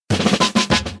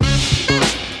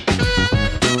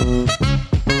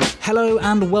Hello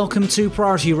and welcome to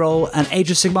Priority Roll, an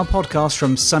Age of Sigmar podcast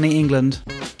from sunny England.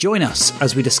 Join us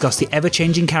as we discuss the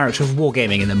ever-changing character of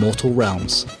wargaming in the mortal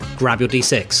realms. Grab your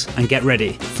D6 and get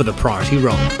ready for the Priority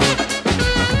Roll.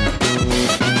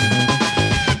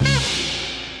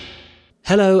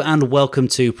 Hello and welcome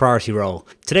to Priority Roll.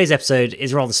 Today's episode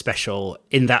is rather special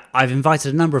in that I've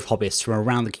invited a number of hobbyists from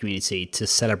around the community to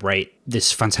celebrate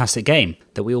this fantastic game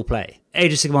that we all play.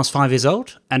 Age of Sigmar is 5 years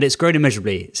old, and it's grown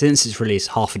immeasurably since its release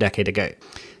half a decade ago.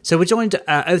 So we're joined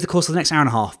over the course of the next hour and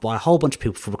a half by a whole bunch of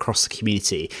people from across the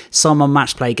community. Some are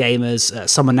match play gamers,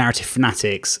 some are narrative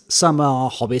fanatics, some are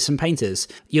hobbyists and painters.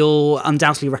 You'll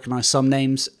undoubtedly recognise some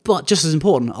names, but just as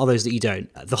important are those that you don't.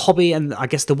 The hobby and I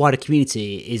guess the wider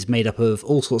community is made up of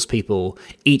all sorts of people,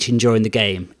 each enjoying the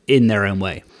game in their own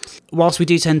way. Whilst we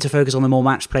do tend to focus on the more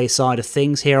match play side of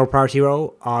things here on Priority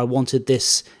Roll, I wanted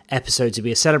this episode to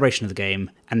be a celebration of the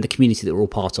game and the community that we're all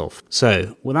part of.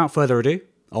 So, without further ado,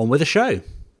 on with the show.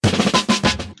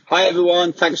 Hi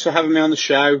everyone, thanks for having me on the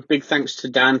show. Big thanks to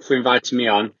Dan for inviting me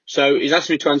on. So he's asked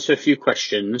me to answer a few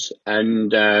questions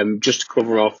and just to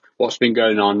cover off what's been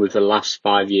going on with the last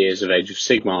 5 years of Age of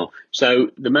Sigmar. So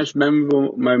the most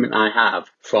memorable moment I have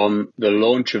from the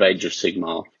launch of Age of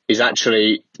Sigmar is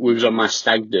actually, we was on my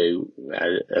stag do.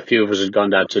 A few of us had gone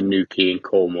down to Newquay in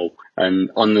Cornwall,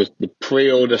 and on the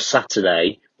pre-order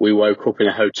Saturday, we woke up in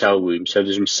a hotel room. So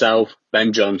there's myself,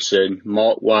 Ben Johnson,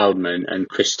 Mark Wildman and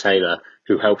Chris Taylor,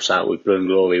 who helps out with Blood and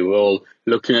Glory. We're all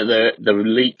looking at the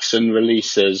leaks and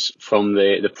releases from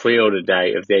the pre-order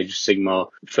day of the Age of Sigmar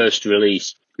first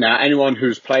release. Now, anyone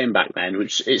who's playing back then,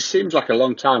 which it seems like a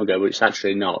long time ago, but it's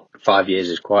actually not. 5 years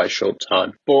is quite a short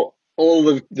time. But all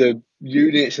the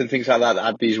units and things like that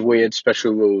had these weird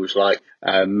special rules, like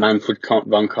Manfred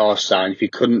von Carstein, if you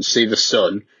couldn't see the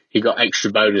sun, he got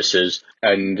extra bonuses,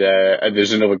 and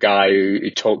there's another guy who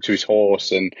talked to his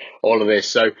horse and all of this.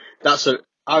 So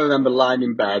I remember lying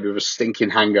in bed with a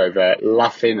stinking hangover,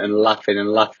 laughing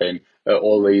at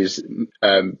all these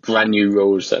brand new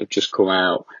rules that have just come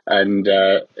out. And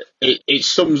it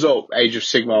sums up Age of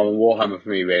Sigmar and Warhammer for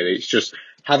me, really. It's just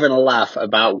having a laugh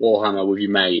about Warhammer with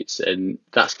your mates, and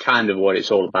that's kind of what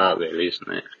it's all about, really,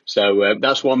 isn't it? So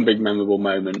that's one big memorable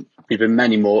moment. There's been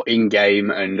many more in-game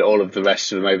and all of the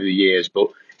rest of them over the years, but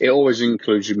it always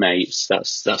includes your mates. That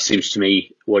seems to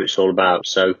me what it's all about.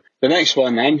 So the next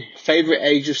one then, favourite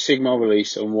Age of Sigmar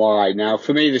release and why? Now,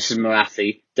 for me, this is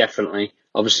Morathi, definitely.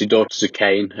 Obviously, Daughters of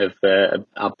Khaine,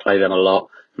 I've played them a lot,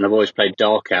 and I've always played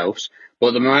Dark Elves.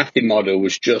 But the Morathi model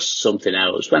was just something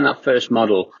else. When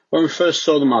we first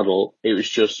saw the model, it was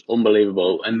just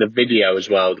unbelievable. And the video as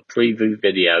well, the preview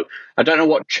video. I don't know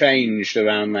what changed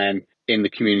around then in the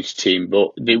community team,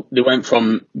 but they went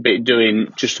from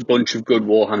doing just a bunch of good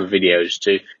Warhammer videos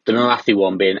to the Morathi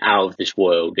one being out of this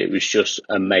world. It was just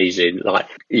amazing, like,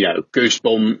 you know,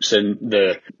 goosebumps and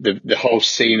the whole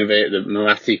scene of it, the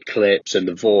Morathi clips and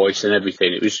the voice and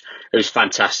everything. It was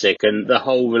fantastic, and the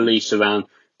whole release around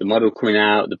the model coming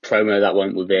out, the promo that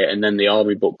went with it, and then the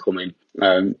army book coming.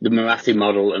 The Morathi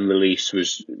model and release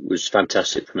was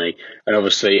fantastic for me. And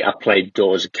obviously I played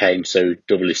Daughters of Khaine, so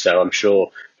doubly so. I'm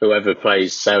sure whoever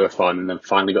plays Seraphon and then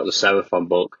finally got the Seraphon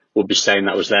book would be saying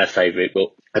that was their favourite.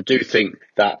 But I do think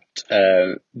that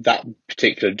that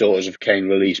particular Daughters of Khaine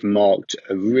release marked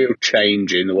a real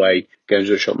change in the way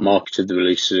Games Workshop marketed the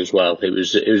releases as well. It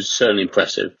was certainly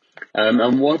impressive.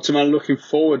 And what am I looking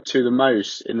forward to the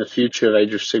most in the future of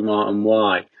Age of Sigmar and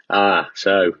why?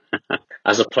 So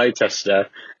as a playtester,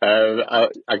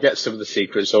 I get some of the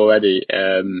secrets already,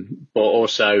 but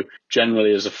also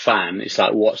generally as a fan, it's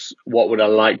like, what would I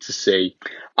like to see?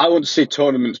 I want to see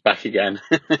tournaments back again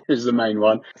is the main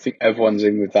one. I think everyone's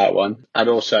in with that one. And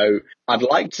also, I'd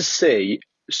like to see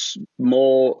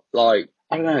more, like,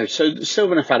 I don't know. So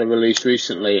Sylvaneth had a release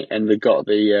recently, and they got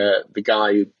the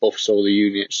guy who buffs all the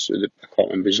units. I can't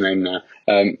remember his name now.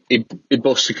 He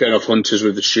buffs the Colonel Hunters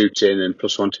with the shooting and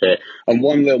 +1 to hit. And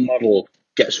one little model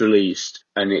gets released,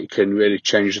 and it can really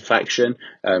change the faction.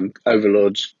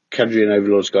 Kharadrian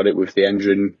Overlords got it with the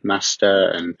Endrin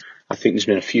Master, and I think there's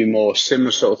been a few more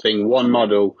similar sort of thing. One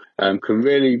model can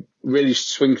really, really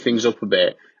swing things up a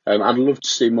bit. I'd love to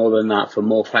see more than that for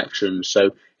more factions.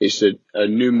 So it's a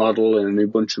new model and a new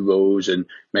bunch of rules and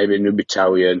maybe a new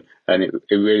battalion, and it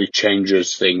really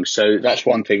changes things. So that's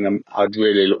one thing I'd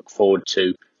really look forward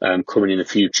to coming in the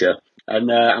future.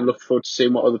 And I'm looking forward to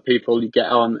seeing what other people you get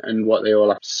on and what they all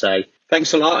have to say.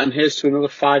 Thanks a lot, and here's to another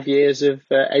 5 years of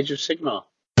Age of Sigmar.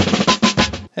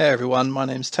 Hey everyone, my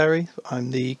name's Terry.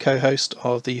 I'm the co-host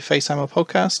of the Facehammer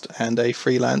podcast and a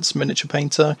freelance miniature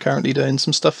painter currently doing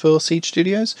some stuff for Siege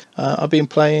Studios. I've been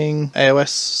playing AOS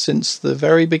since the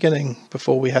very beginning,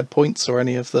 before we had points or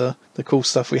any of the cool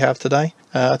stuff we have today.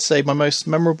 I'd say my most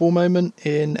memorable moment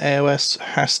in AOS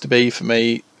has to be, for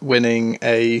me, winning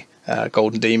a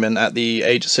Golden Demon at the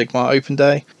Age of Sigmar Open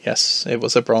Day. Yes, it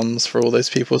was a bronze for all those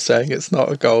people saying it's not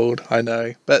a gold, I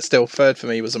know. But still, third for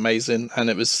me was amazing, and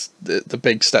it was the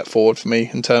big step forward for me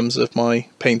in terms of my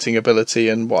painting ability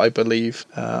and what I believe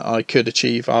I could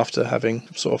achieve after having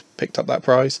sort of picked up that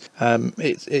prize.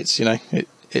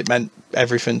 It meant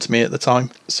everything to me at the time.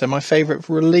 So my favourite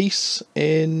release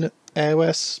in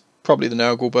AOS, probably the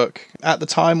Nurgle book. At the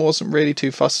time, I wasn't really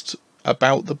too fussed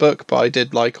about the book, but I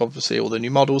did like obviously all the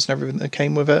new models and everything that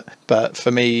came with it. But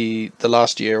for me, the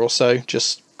last year or so,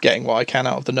 just getting what I can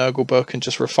out of the Nurgle book and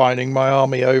just refining my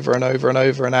army over and over and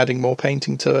over and adding more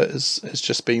painting to it has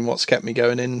just been what's kept me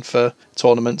going in for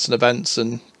tournaments and events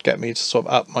and get me to sort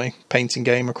of up my painting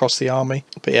game across the army.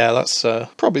 But yeah, that's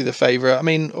probably the favourite. I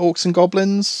mean, Orcs and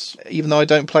Goblins, even though I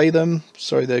don't play them,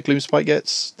 the Gloomspite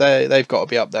Gits, they've got to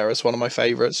be up there as one of my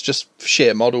favourites. Just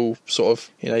sheer model sort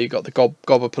of, you've got the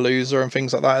Gobberpalooza and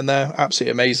things like that in there.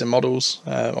 Absolutely amazing models.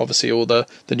 Obviously all the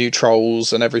new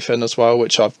trolls and everything as well,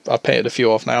 which I've painted a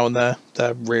few of now, and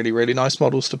they're really, really nice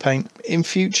models to paint. In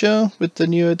future, with the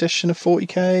new edition of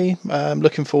 40k, I'm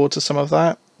looking forward to some of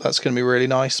that. That's going to be really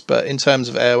nice. But in terms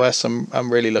of AOS,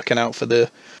 I'm really looking out for the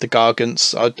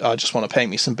Gargants. I just want to paint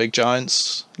me some big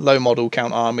giants, low model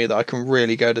count army that I can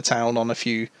really go to town on a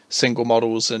few single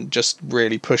models and just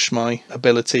really push my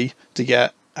ability to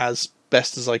get as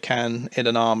best as I can in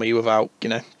an army without,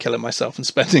 killing myself and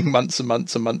spending months and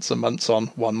months and months and months on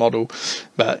one model.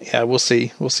 But yeah, we'll see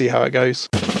how it goes.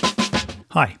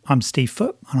 Hi, I'm Steve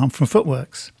Foote and I'm from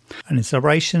Footworks. And in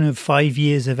celebration of 5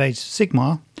 years of Age of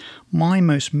Sigmar, my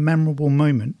most memorable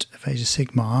moment of Age of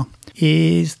Sigmar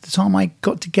is the time I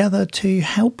got together to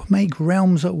help make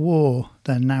Realms at War,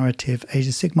 the narrative Age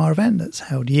of Sigmar event that's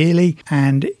held yearly.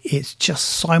 And it's just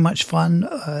so much fun.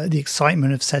 The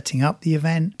excitement of setting up the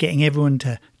event, getting everyone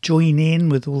to join in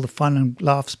with all the fun and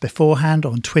laughs beforehand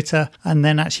on Twitter, and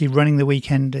then actually running the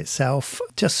weekend itself.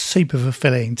 Just super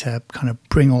fulfilling to kind of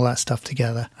bring all that stuff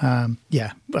together.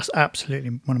 That's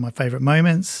absolutely one of my favourite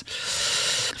moments.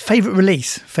 Favourite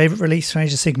release for Age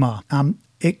of Sigmar.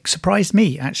 It surprised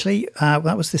me, actually.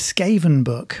 That was the Skaven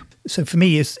book. So for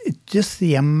me, it's just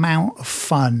the amount of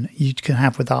fun you can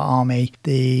have with our army,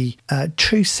 the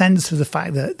true sense of the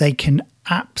fact that they can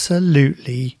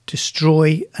absolutely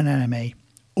destroy an enemy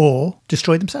or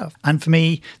destroy themselves. And for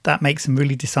me, that makes them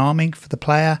really disarming for the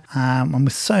player. And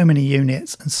with so many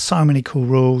units and so many cool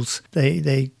rules,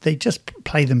 they just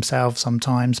play themselves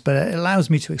sometimes, but it allows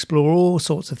me to explore all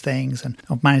sorts of things. And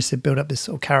I've managed to build up this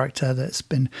sort of character that's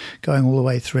been going all the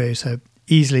way through. So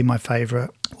easily my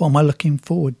favourite. What am I looking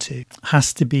forward to?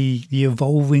 Has to be the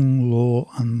evolving lore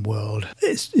and world.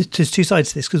 There's two sides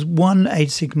to this, because one, Age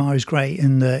of Sigmar is great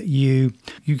in that you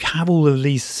have all of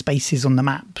these spaces on the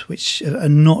map which are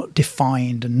not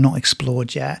defined and not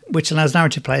explored yet, which allows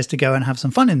narrative players to go and have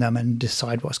some fun in them and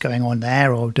decide what's going on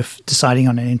there, or deciding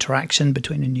on an interaction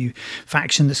between a new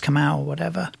faction that's come out or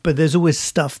whatever. But there's always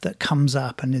stuff that comes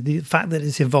up, and the fact that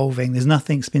it's evolving, there's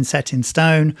nothing's been set in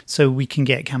stone, so we can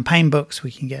get campaign books,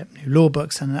 we can get new lore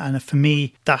books, and for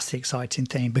me, that's the exciting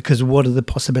thing, because what are the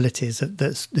possibilities that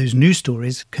those new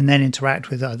stories can then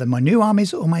interact with either my new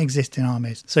armies or my existing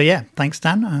armies. So yeah, thanks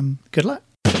Dan, good luck.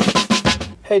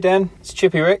 Hey Dan, it's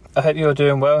Chippy Rick. I hope you're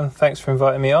doing well and thanks for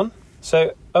inviting me on.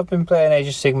 So I've been playing Age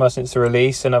of Sigmar since the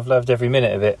release and I've loved every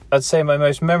minute of it. I'd say my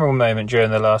most memorable moment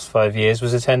during the last 5 years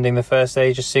was attending the first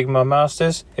Age of Sigmar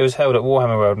Masters. It was held at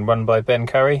Warhammer World and run by Ben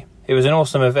Curry. It was an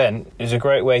awesome event. It was a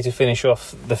great way to finish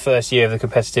off the first year of the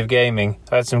competitive gaming.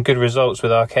 I had some good results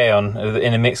with Archaon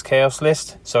in a mixed chaos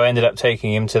list, so I ended up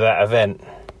taking him to that event.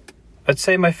 I'd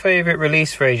say my favourite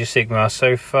release for Age of Sigmar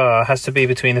so far has to be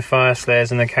between the Fire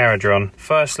Slayers and the Caradron.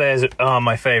 Fire Slayers are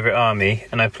my favourite army,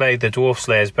 and I played the Dwarf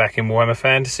Slayers back in Warhammer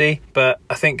Fantasy, but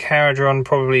I think Caradron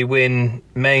probably win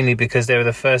mainly because they were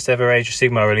the first ever Age of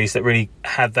Sigmar release that really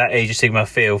had that Age of Sigmar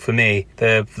feel for me.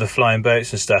 The flying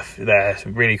boats and stuff, they're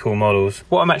really cool models.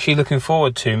 What I'm actually looking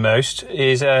forward to most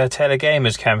is a Tele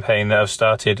Gamers campaign that I've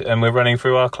started, and we're running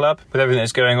through our club. With everything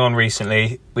that's going on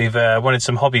recently, we've wanted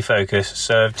some hobby focus,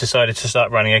 so I've decided to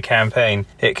start running a campaign.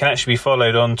 It can actually be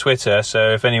followed on Twitter,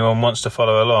 so if anyone wants to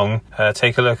follow along,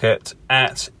 take a look at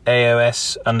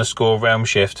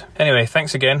AOS_realmshift. Anyway,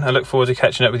 thanks again. I look forward to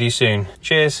catching up with you soon.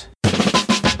 Cheers.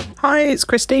 Hi, it's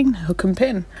Christine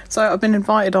Hookenpin. So I've been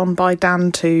invited on by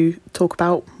Dan to talk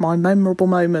about my memorable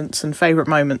moments and favourite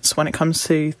moments when it comes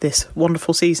to this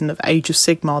wonderful season of Age of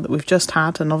Sigmar that we've just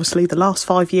had, and obviously the last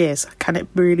 5 years. Can it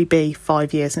really be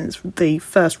 5 years since the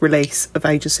first release of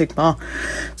Age of Sigmar?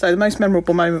 So the most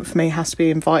memorable moment for me has to be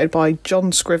invited by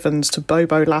John Scrivens to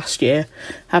Bobo last year,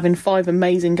 having 5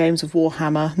 amazing games of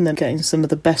Warhammer and then getting some of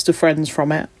the best of friends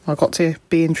from it. I got to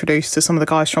be introduced to some of the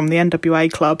guys from the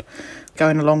NWA club,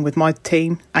 going along with my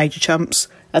team, Age of Chumps,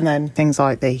 and then things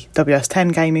like the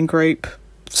WS10 gaming group,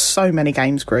 so many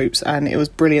games groups, and it was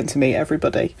brilliant to meet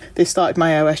everybody. This started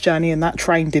my AOS journey, and that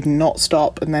train did not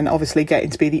stop, and then obviously getting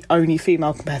to be the only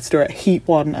female competitor at Heat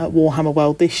 1 at Warhammer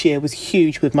World this year was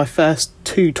huge, with my first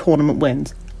 2 tournament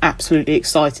wins. Absolutely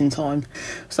exciting time.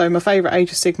 So my favourite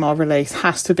Age of Sigmar release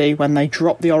has to be when they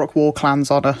dropped the Orc War Clans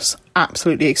on us.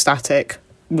 Absolutely ecstatic.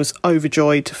 Was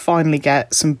overjoyed to finally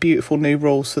get some beautiful new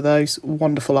rules for those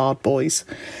wonderful Ard boys.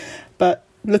 But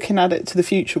looking at it to the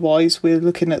future wise, we're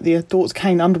looking at the Daughters of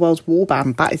Khaine Underworld's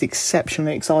Warband. That is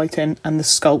exceptionally exciting, and the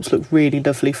sculpts look really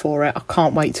lovely for it. I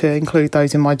can't wait to include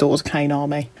those in my Daughters of Khaine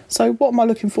army. So what am I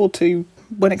looking forward to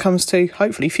when it comes to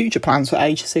hopefully future plans for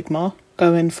Age of Sigmar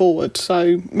going forward?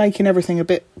 So making everything a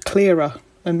bit clearer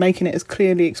and making it as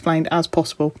clearly explained as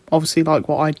possible, obviously like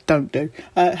what I don't do.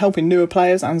 Helping newer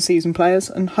players and seasoned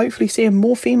players, and hopefully seeing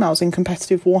more females in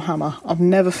competitive Warhammer. I've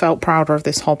never felt prouder of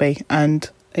this hobby, and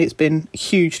it's been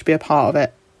huge to be a part of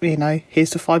it. You know,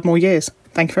 here's to 5 more years.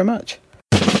 Thank you very much.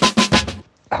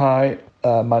 Hi,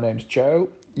 my name's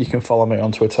Joe. You can follow me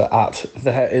on Twitter at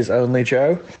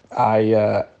ThereIsOnlyJoe.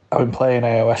 I've been playing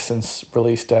AOS since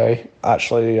release day,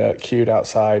 actually queued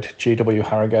outside GW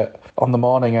Harrogate. On the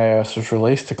morning AOS was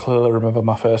released, I clearly remember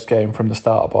my first game from the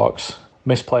starter box.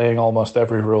 Missed playing almost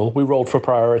every rule. We rolled for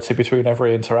priority between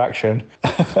every interaction.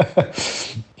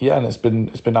 Yeah, and it's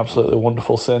been absolutely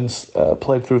wonderful since.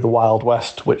 Played through the Wild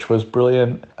West, which was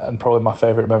brilliant, and probably my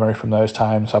favourite memory from those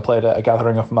times. I played at a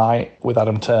Gathering of Might with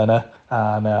Adam Turner,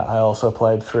 and I also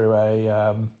played through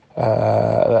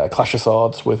a Clash of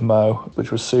Swords with Mo,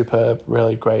 which was superb.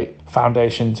 Really great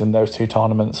foundations in those 2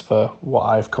 tournaments for what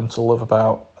I've come to love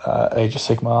about Age of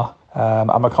Sigmar.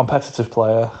 I'm a competitive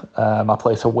player. I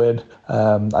play to win.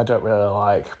 I don't really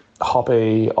like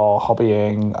hobby or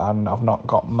hobbying, and I've not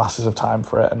got masses of time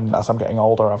for it, and as I'm getting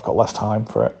older I've got less time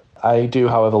for it. I do,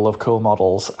 however, love cool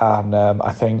models, and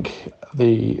I think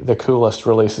the coolest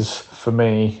releases for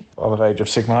me of Age of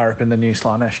Sigmar have been the new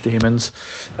Slaanesh Demons.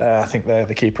 I think they're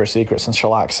the Keeper of Secrets and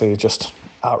Shalaxi, just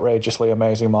outrageously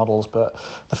amazing models, but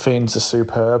the Fiends are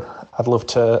superb. I'd love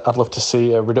to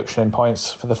see a reduction in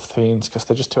points for the Fiends because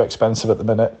they're just too expensive at the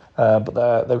minute.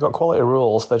 But they've got quality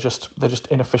rules. They're just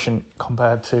inefficient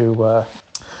compared to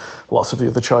lots of the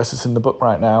other choices in the book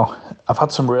right now. I've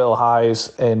had some real highs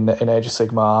in Age of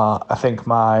Sigmar. I think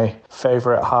my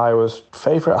favourite high was...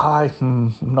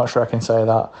 I'm not sure I can say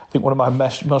that. I think one of my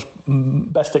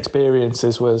best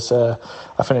experiences was I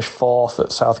finished 4th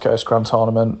at South Coast Grand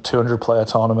Tournament, 200-player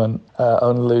tournament,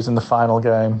 only losing the final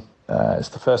game. It's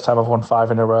the first time I've won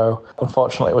 5 in a row.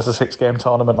 Unfortunately, it was a 6-game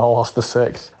tournament and I lost the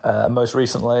 6th. Most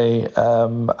recently,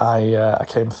 I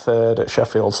came 3rd at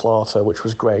Sheffield Slaughter, which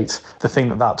was great. The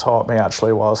thing that taught me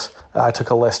actually was I took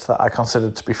a list that I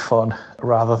considered to be fun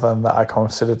rather than that I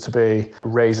considered to be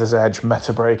razor's edge,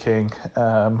 meta-breaking,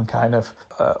 kind of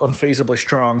unfeasibly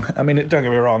strong. I mean, don't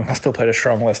get me wrong, I still played a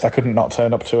strong list. I couldn't not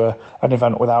turn up to an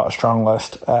event without a strong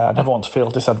list. I never want to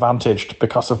feel disadvantaged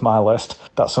because of my list.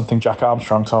 That's something Jack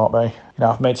Armstrong taught me. You know,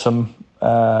 I've made some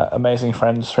amazing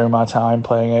friends through my time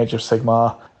playing Age of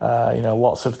Sigmar.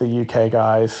 Lots of the UK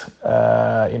guys,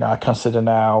 I consider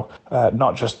now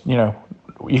not just,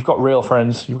 you've got real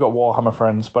friends, you've got Warhammer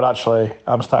friends, but actually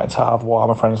I'm starting to have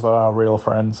Warhammer friends that are real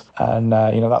friends. And,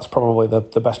 that's probably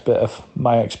the best bit of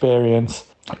my experience.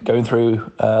 Going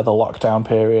through the lockdown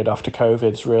period after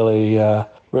COVID's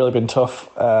really been tough,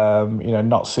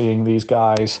 not seeing these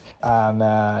guys. And,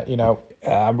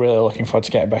 I'm really looking forward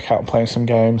to getting back out and playing some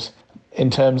games.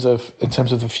 In terms of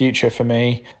the future for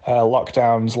me,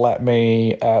 lockdowns let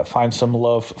me find some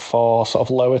love for sort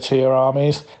of lower tier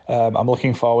armies. I'm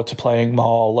looking forward to playing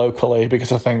more locally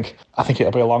because I think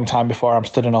it'll be a long time before I'm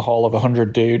stood in a hall of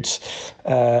 100 dudes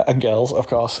and girls, of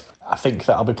course. I think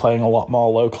that I'll be playing a lot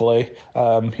more locally,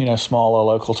 smaller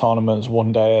local tournaments,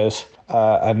 one-dayers.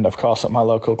 And of course at my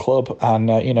local club, and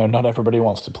not everybody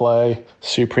wants to play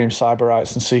Supreme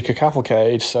Cyberites and Seeker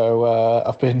Cavalcade, so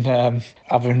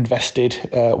I've invested.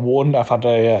 I've had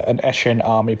an Eshin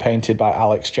army painted by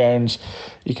Alex Jones.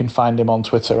 You can find him on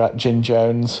Twitter at Gin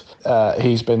Jones.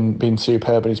 He's been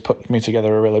superb, and he's put me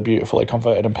together a really beautifully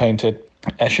converted and painted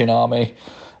Eshin army.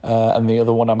 and the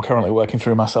other one I'm currently working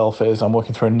through myself is I'm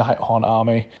working through a Nighthaunt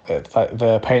army.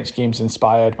 The paint scheme's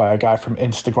inspired by a guy from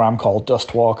Instagram called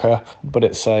Dustwalker, but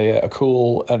it's a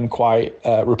cool and quite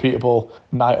repeatable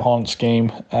Nighthaunt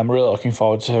scheme. I'm really looking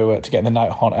forward to getting the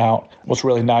Nighthaunt out. What's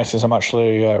really nice is I'm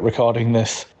actually recording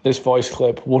this voice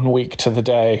clip 1 week to the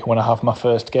day when I have my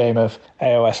first game of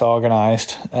AOS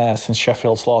organised since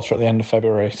Sheffield Slaughter at the end of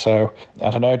February. So I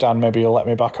don't know, Dan, maybe you'll let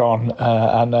me back on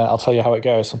and I'll tell you how it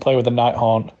goes. I'm playing with the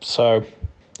Nighthaunt, so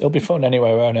it'll be fun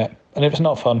anyway, won't it? And if it's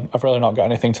not fun, I've really not got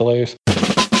anything to lose.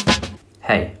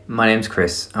 Hey, my name's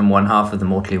Chris. I'm one half of the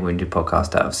Mortally Wounded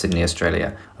podcast out of Sydney,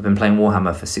 Australia. I've been playing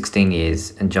Warhammer for 16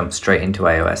 years and jumped straight into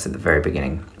AOS at the very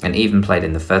beginning, and even played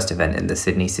in the first event in the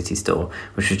Sydney City Store,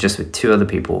 which was just with 2 other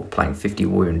people playing 50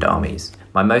 wound armies.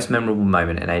 My most memorable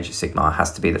moment in Age of Sigmar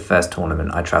has to be the first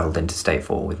tournament I travelled interstate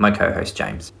for with my co-host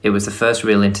James. It was the first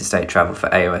real interstate travel for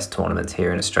AOS tournaments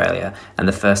here in Australia, and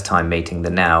the first time meeting the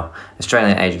now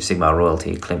Australian Age of Sigmar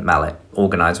royalty Clint Mallet,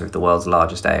 organiser of the world's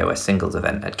largest AOS singles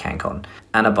event at CanCon,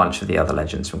 and a bunch of the other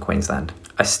legends from Queensland.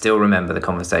 I still remember the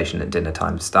conversation at dinner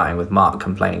time, starting with Mark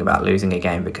complaining about losing a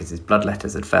game because his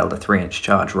bloodletters had failed a 3-inch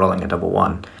charge rolling a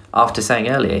 1/1, after saying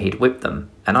earlier he'd whipped them,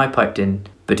 and I piped in,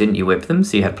 "But didn't you whip them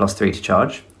so you had +3 to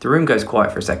charge?" The room goes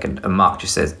quiet for a second, and Mark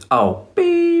just says, "Oh,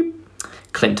 beep."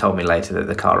 Clint told me later that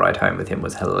the car ride home with him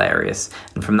was hilarious,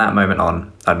 and from that moment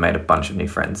on, I'd made a bunch of new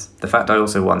friends. The fact I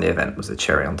also won the event was a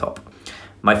cherry on top.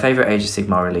 My favourite Age of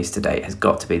Sigmar release to date has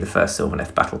got to be the first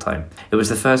Sylvaneth Battle Tome. It was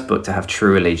the first book to have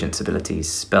true allegiance abilities,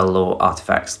 spell lore,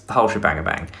 artefacts, the whole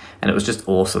shebang-a-bang, and it was just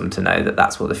awesome to know that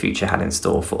that's what the future had in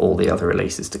store for all the other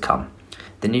releases to come.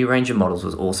 The new range of models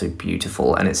was also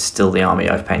beautiful, and it's still the army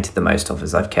I've painted the most of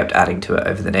as I've kept adding to it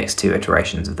over the next 2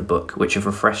 iterations of the book, which have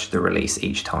refreshed the release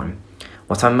each time.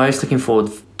 What I'm most looking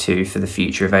forward to for the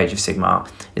future of Age of Sigmar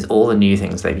is all the new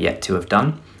things they've yet to have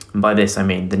done. And by this I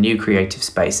mean the new creative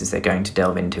spaces they're going to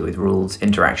delve into with rules,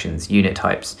 interactions, unit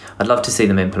types. I'd love to see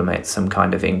them implement some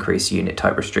kind of increased unit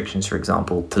type restrictions, for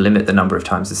example, to limit the number of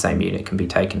times the same unit can be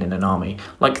taken in an army,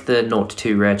 like the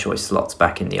 0-2 rare choice slots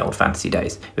back in the old fantasy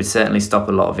days. It would certainly stop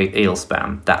a lot of eel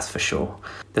spam, that's for sure.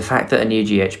 The fact that a new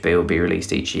GHB will be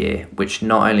released each year, which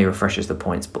not only refreshes the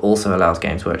points but also allows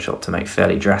Games Workshop to make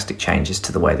fairly drastic changes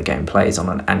to the way the game plays on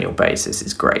an annual basis,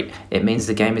 is great. It means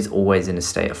the game is always in a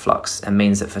state of flux, and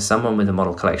means that for someone with a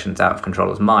model collection as out of control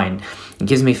as mine, it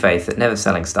gives me faith that never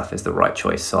selling stuff is the right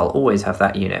choice, so I'll always have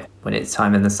that unit when its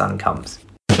time in the sun comes.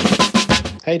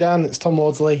 Hey Dan, it's Tom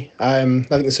Wardsley. I think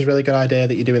this is a really good idea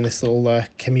that you're doing this little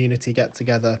community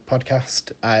get-together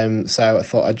podcast. So I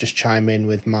thought I'd just chime in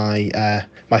with my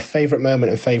my favourite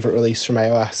moment and favourite release from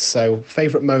AOS. So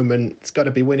favourite moment, it's got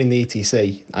to be winning the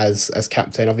ETC as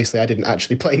captain. Obviously, I didn't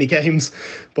actually play any games,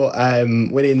 but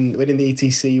winning the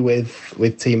ETC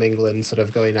with Team England, sort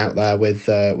of going out there with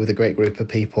a great group of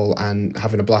people and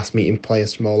having a blast, meeting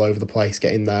players from all over the place,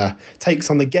 getting their takes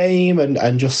on the game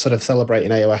and just sort of celebrating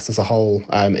AOS as a whole.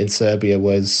 In Serbia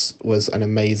was an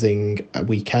amazing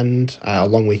weekend, a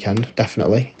long weekend,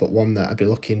 definitely, but one that I'd be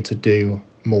looking to do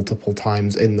multiple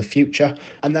times in the future.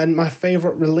 And then my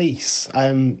favourite release,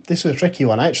 this was a tricky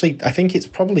one. I think it's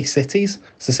probably Cities.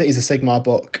 So Cities of Sigmar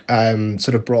book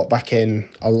sort of brought back in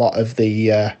a lot of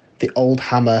the old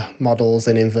Hammer models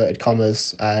in inverted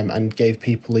commas and gave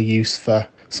people a use for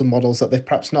some models that they've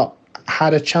perhaps not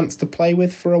had a chance to play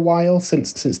with for a while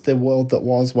since the World That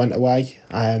Was went away,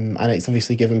 and it's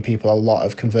obviously given people a lot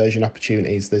of conversion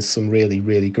opportunities. There's some really,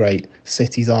 really great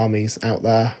Cities armies out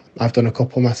there. I've done a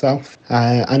couple myself,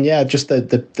 and yeah, just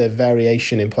the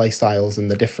variation in play styles and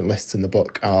the different lists in the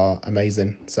book are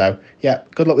amazing. So yeah,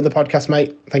 good luck with the podcast,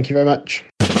 mate. Thank you very much.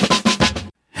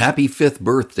 Happy 5th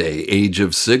birthday, Age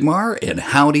of Sigmar, and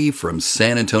howdy from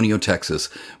San Antonio, Texas.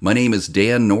 My name is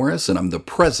Dan Norris, and I'm the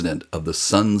president of the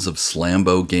Sons of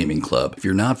Slambo Gaming Club. If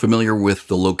you're not familiar with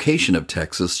the location of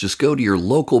Texas, just go to your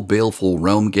local Baleful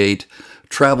Realm Gate,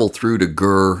 travel through to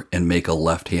Gurr, and make a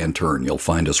left-hand turn. You'll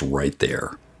find us right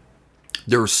there.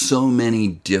 There are so many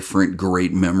different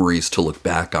great memories to look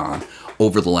back on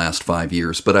over the last 5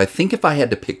 years, but I think if I had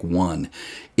to pick one,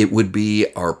 it would be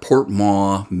our Port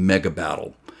Maw Mega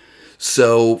Battle.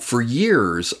 So for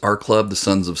years, our club, the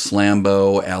Sons of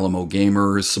Slambo, Alamo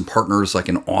Gamers, some partners like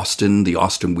in Austin, the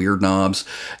Austin Weird Knobs,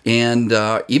 and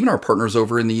even our partners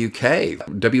over in the UK,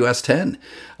 WS10.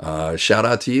 Shout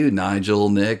out to you, Nigel,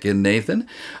 Nick, and Nathan.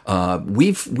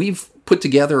 We've put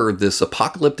together this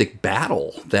apocalyptic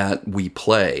battle that we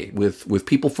play with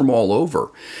people from all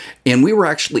over. And we were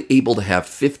actually able to have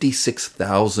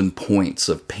 56,000 points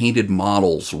of painted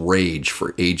models rage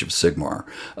for Age of Sigmar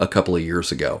a couple of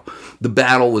years ago. The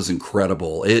battle was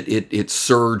incredible. It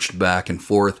surged back and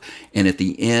forth. And at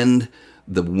the end,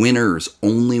 The winners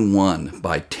only won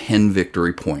by 10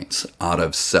 victory points out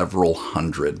of several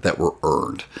hundred that were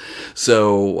earned.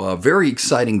 So a very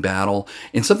exciting battle,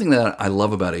 and something that I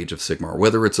love about Age of Sigmar,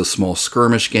 whether it's a small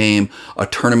skirmish game, a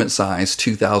tournament-sized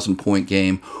 2,000-point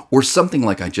game, or something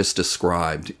like I just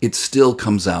described, it still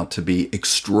comes out to be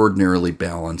extraordinarily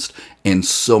balanced and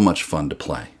so much fun to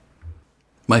play.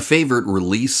 My favorite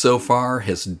release so far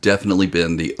has definitely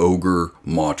been the Ogre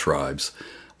Maw Tribes.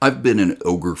 I've been an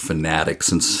Ogre fanatic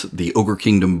since the Ogre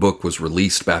Kingdom book was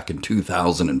released back in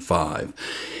 2005.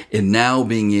 And now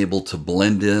being able to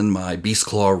blend in my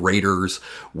Beastclaw Raiders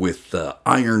with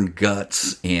Iron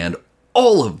Guts and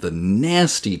all of the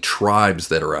nasty tribes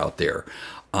that are out there,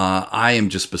 I am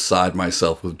just beside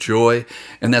myself with joy,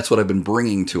 and that's what I've been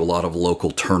bringing to a lot of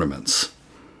local tournaments.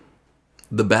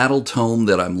 The battle tome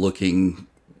that I'm looking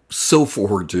so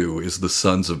forward to is the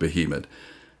Sons of Behemoth.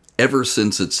 Ever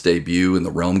since its debut in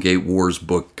the Realmgate Wars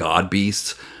book God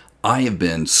Beasts, I have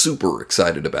been super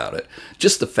excited about it.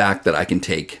 Just the fact that I can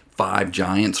take 5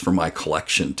 giants from my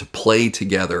collection to play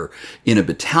together in a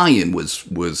battalion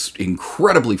was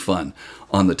incredibly fun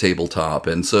on the tabletop.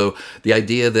 And so the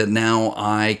idea that now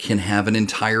I can have an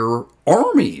entire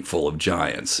army full of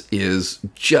giants is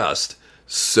just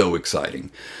so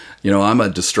exciting. You know, I'm a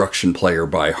destruction player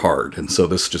by heart, and so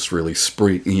this just really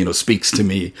speaks to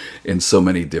me in so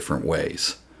many different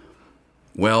ways.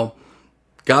 Well,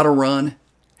 gotta run.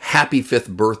 Happy 5th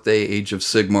birthday, Age of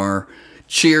Sigmar.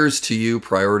 Cheers to you,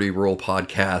 Priority Roll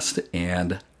Podcast,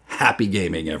 and happy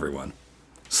gaming, everyone.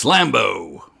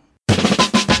 Slambo!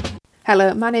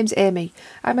 Hello, my name's Amy.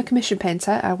 I'm a commission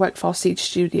painter. I work for Siege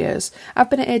Studios.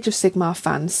 I've been an Age of Sigmar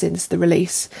fan since the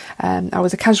release. I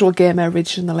was a casual gamer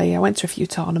originally. I went to a few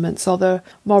tournaments, although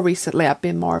more recently I've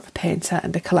been more of a painter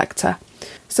and a collector.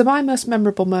 So my most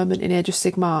memorable moment in Age of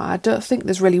Sigmar, I don't think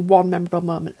there's really one memorable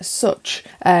moment as such.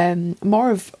 I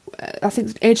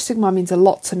think Age of Sigmar means a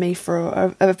lot to me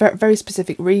for a very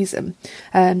specific reason.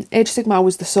 Age of Sigmar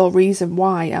was the sole reason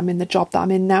why I'm in the job that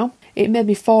I'm in now. It made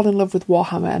me fall in love with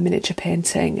Warhammer and miniature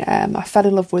painting. I fell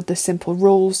in love with the simple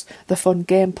rules, the fun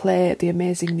gameplay, the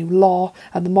amazing new lore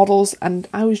and the models, and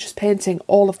I was just painting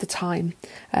all of the time.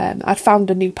 I'd found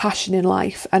a new passion in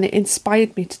life, and it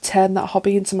inspired me to turn that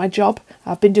hobby into my job.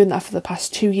 I've been doing that for the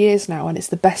past 2 years now, and it's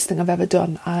the best thing I've ever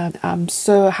done. I'm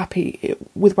so happy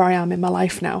with where I am in my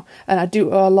life now, and I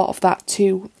do owe a lot of that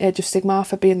to Age of Sigmar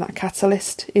for being that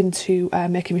catalyst into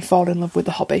making me fall in love with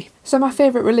the hobby. So my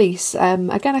favourite release,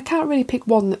 again, I can't really pick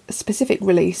one specific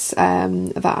release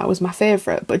that was my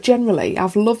favourite, but generally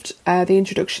I've loved the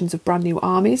introductions of brand new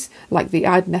armies like the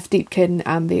Idoneth Deepkin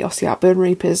and the Ossiarch Bone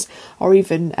Reapers, or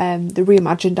even the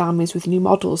reimagined armies with new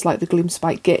models like the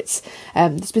Gloomspite Gits.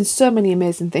 There's been so many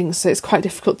amazing things, so it's quite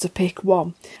difficult to pick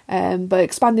one, but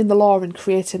expanding the lore and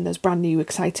creating those brand new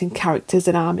exciting characters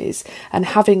and armies, and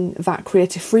having that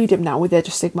creative freedom now with Age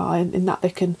of Sigmar in that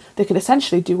they can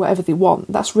essentially do whatever they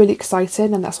want, that's really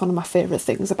exciting, and that's one of my favourite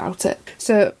things about it.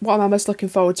 So what am I most looking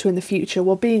forward to in the future?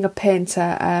 Well, being a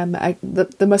painter,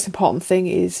 the most important thing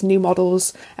is new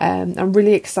models. I'm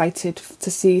really excited to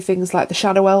see things like the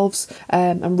Shadow Elves.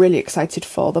 I'm really excited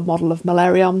for the model of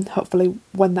Malerion, hopefully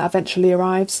when that eventually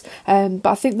arrives. But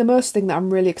I think the most thing that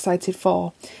I'm really excited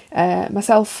for,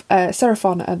 myself,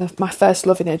 Seraphon are my first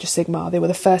love in Age of Sigmar. They were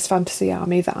the first fantasy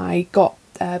army that I got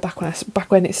back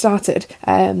when it started.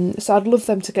 So I'd love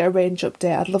them to get a range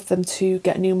update. I'd love them to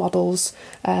get new models.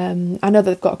 I know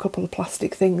they've got a couple of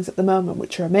plastic things at the moment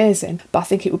which are amazing, but I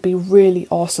think it would be really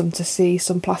awesome to see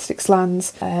some plastic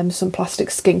slans, some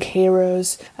plastic skink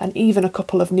heroes, and even a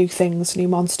couple of new things, new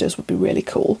monsters would be really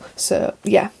cool. So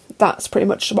yeah, that's pretty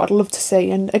much what I'd love to see.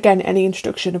 And again, any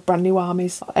introduction of brand new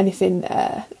armies, anything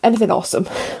awesome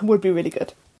would be really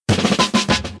good.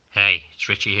 Hey, it's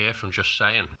Richie here from Just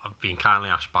Saying. I've been kindly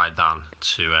asked by Dan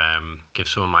to give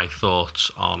some of my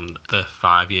thoughts on the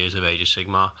 5 years of Age of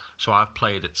Sigmar. So I've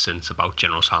played it since about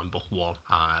General's Handbook 1.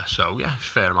 So yeah, it's a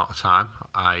fair amount of time.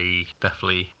 I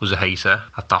definitely was a hater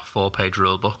at that 4-page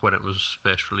rulebook when it was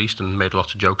first released and made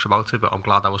lots of jokes about it, but I'm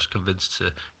glad I was convinced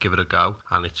to give it a go,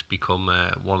 and it's become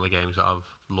one of the games that I've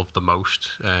loved the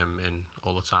most in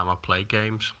all the time I've played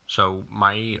games. So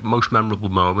my most memorable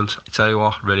moment, I tell you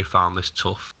what, really found this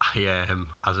tough. I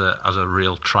as a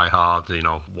real try-hard,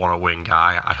 want-to-win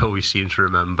guy, I always seem to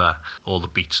remember all the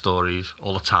beat stories,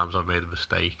 all the times I've made a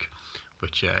mistake,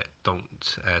 which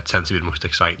don't tend to be the most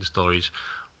exciting stories.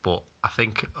 But I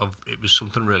think it was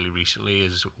something really recently,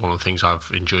 is one of the things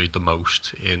I've enjoyed the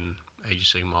most in Age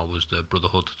of Sigmar was the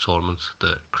Brotherhood tournament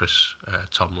that Chris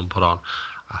Tomlin put on.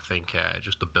 I think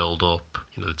just the build-up,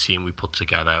 the team we put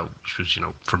together, which was,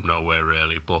 from nowhere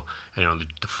really, but,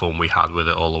 the fun we had with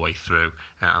it all the way through,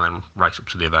 and then right up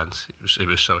to the event. It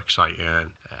was so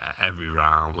exciting. Every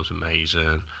round was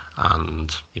amazing.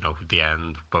 And, at the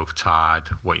end, both tied,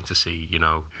 waiting to see,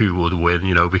 who would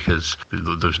win, because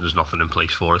there's nothing in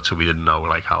place for it. So we didn't know,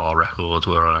 how our records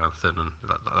were or anything. And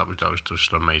that was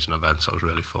just an amazing event. So it was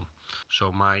really fun.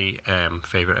 So my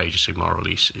favourite Age of Sigmar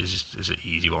release is an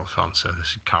easy one to answer.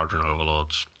 This is Kharadron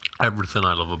Overlords. Everything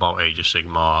I love about Age of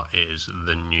Sigmar is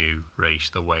the new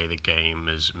race, the way the game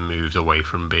has moved away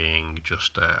from being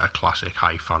just a classic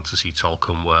high fantasy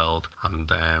Tolkien world.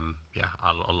 And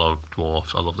I love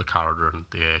dwarves. I love the Kharadron.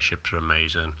 The airships are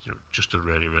amazing. Just a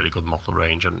really, really good model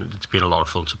range, and it's been a lot of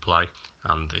fun to play.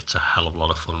 And it's a hell of a lot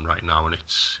of fun right now in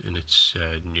its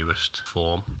newest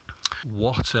form.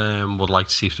 What would like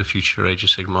to see for the future of Age of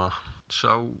Sigmar?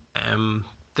 So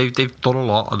They've done a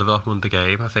lot of development of the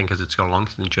game, I think, as it's gone along.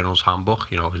 The General's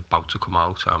Handbook, is about to come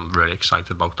out. I'm really excited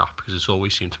about that because it's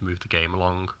always seemed to move the game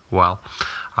along well.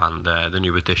 And the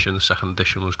new edition, the second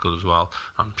edition, was good as well.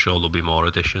 I'm sure there'll be more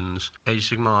editions.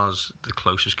 Age of Sigmar's the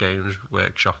closest games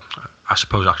workshop. I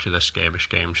suppose actually the skirmish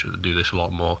games should do this a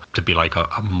lot more, to be like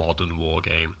a modern war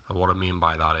game. And what I mean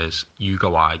by that is you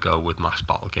go, I go with mass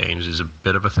battle games is a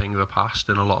bit of a thing of the past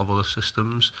in a lot of other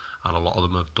systems, and a lot of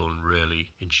them have done really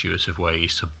intuitive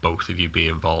ways to both of you be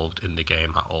involved in the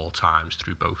game at all times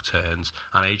through both turns.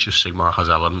 And Age of Sigmar has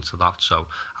elements of that, so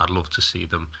I'd love to see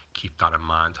them keep that in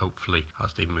mind, hopefully,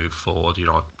 as they move forward.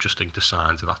 I just think the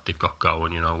signs of that they've got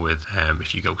going, with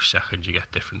if you go second, you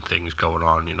get different things going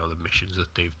on, the missions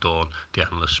that they've done, the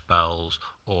endless spells,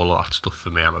 all of that stuff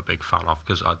for me I'm a big fan of,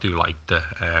 because I do like the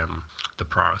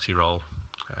priority role.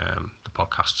 The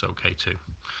podcast's okay too.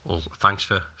 Well, thanks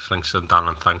Dan,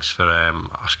 and thanks for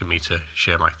asking me to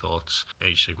share my thoughts.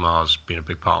 Age of Sigmar's been a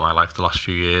big part of my life the last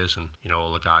few years, and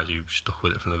all the guys who stuck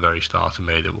with it from the very start and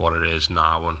made it what it is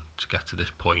now, and to get to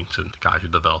this point, and the guys who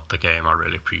developed the game, I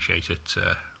really appreciate it.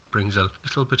 Brings a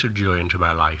little bit of joy into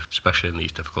my life, especially in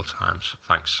these difficult times.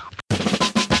 Thanks.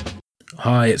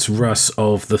 Hi, it's Russ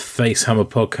of the Facehammer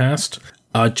podcast.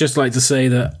 I'd just like to say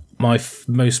that my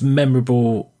most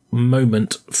memorable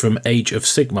moment from Age of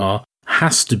Sigmar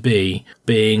has to be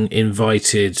being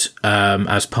invited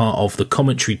as part of the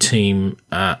commentary team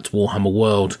at Warhammer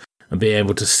World, and being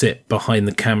able to sit behind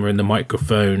the camera and the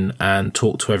microphone and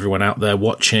talk to everyone out there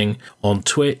watching on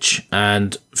Twitch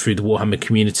and through the Warhammer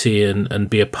community, and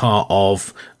be a part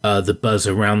of the buzz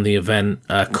around the event,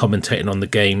 commentating on the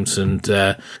games and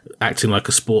acting like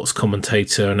a sports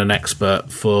commentator and an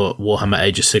expert for Warhammer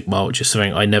Age of Sigmar, which is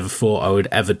something I never thought I would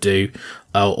ever do,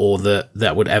 or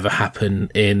that would ever happen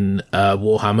in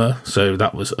Warhammer. So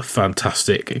that was a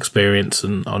fantastic experience,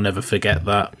 and I'll never forget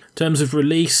that. In terms of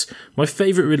release, my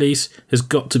favourite release has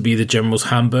got to be the General's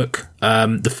Handbook.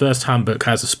 The first handbook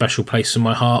has a special place in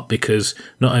my heart, because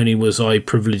not only was I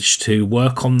privileged to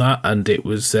work on that, and it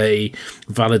was a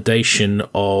validation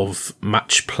of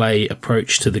match play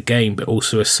approach to the game, but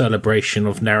also a celebration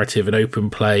of narrative and open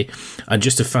play, and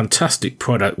just a fantastic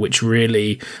product which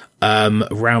really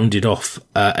rounded off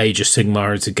Age of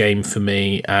Sigmar as a game for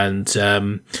me, and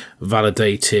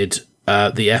validated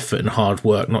the effort and hard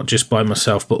work, not just by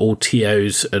myself, but all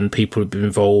TOs and people who've been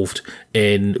involved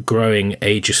in growing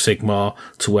Age of Sigmar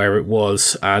to where it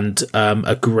was, and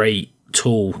a great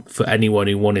tool for anyone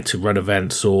who wanted to run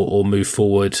events or move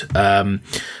forward.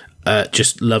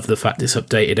 Just love the fact it's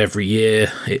updated every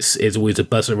year. It's always a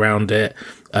buzz around it.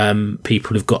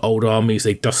 People who've got old armies,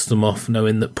 they dust them off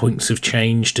knowing that points have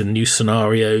changed and new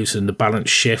scenarios and the balance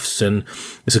shifts, and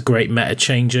it's a great meta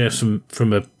changer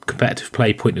from a competitive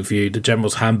play point of view. The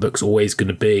General's Handbook's always going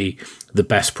to be the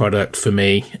best product for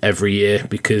me every year,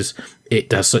 because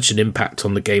it has such an impact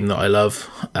on the game that I love.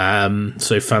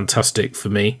 So fantastic for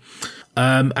me.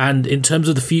 And in terms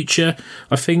of the future,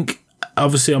 I think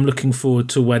obviously I'm looking forward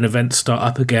to when events start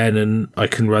up again and I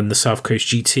can run the South Coast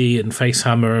GT and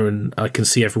Facehammer, and I can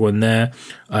see everyone there,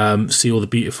 see all the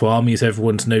beautiful armies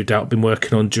everyone's no doubt been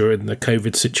working on during the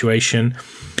COVID situation.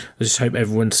 I just hope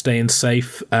everyone's staying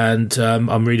safe, and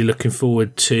I'm really looking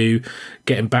forward to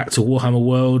getting back to Warhammer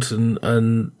World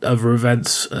and other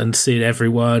events, and seeing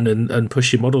everyone and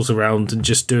pushing models around and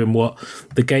just doing what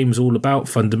the game's all about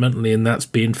fundamentally, and that's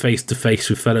being face to face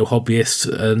with fellow hobbyists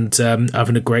and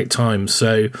having a great time.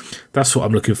 So that's what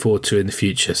I'm looking forward to in the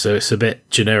future. So it's a bit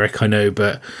generic, I know,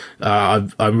 but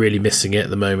I'm really missing it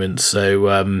at the moment. So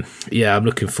yeah, I'm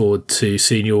looking forward to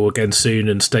seeing you all again soon,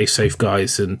 and stay safe,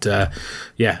 guys. And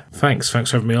yeah, thanks for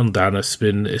having me on, Dan. It's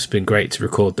been great to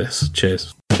record this.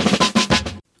 Cheers.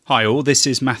 Hi all, this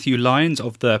is Matthew Lyons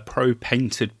of the Pro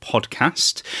Painted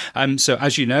podcast. So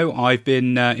as you know, I've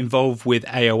been involved with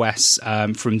AOS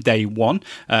from day one,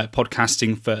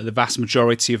 podcasting for the vast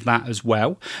majority of that as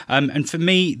well. And for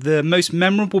me, the most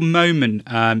memorable moment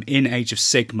in Age of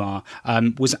Sigmar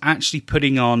was actually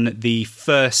putting on the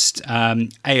first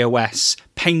AOS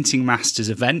Painting Masters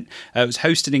event. It was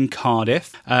hosted in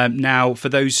Cardiff. Now, for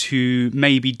those who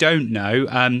maybe don't know,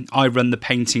 I run the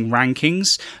painting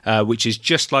rankings, which is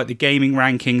just like the gaming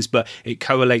rankings, but it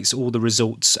collates all the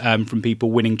results from people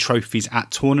winning trophies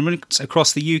at tournaments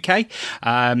across the UK.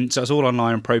 So it's all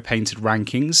online on Pro Painted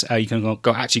Rankings. You can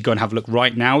go and have a look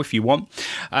right now if you want.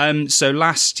 So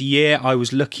last year, I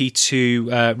was lucky to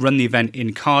run the event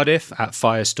in Cardiff at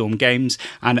Firestorm Games,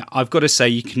 and I've got to say,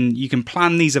 you can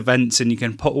plan these events and you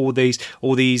can put all these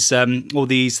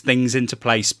things into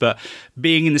place, but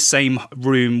being in the same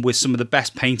room with some of the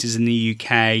best painters in the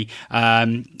UK,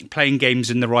 playing games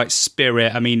in the right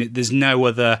spirit, I mean, there's no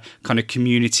other kind of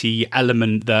community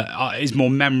element that is more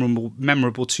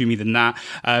memorable to me than that.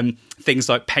 Things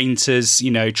like painters,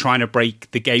 trying to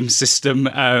break the game system,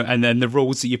 and then the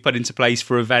rules that you put into place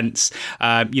for events,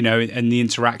 and the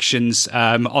interactions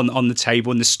on the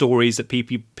table, and the stories that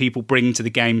people bring to the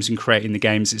games and creating the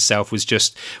games itself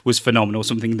was phenomenal.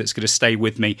 Something that's going to stay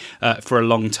with me for a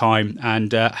long time,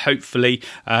 and hopefully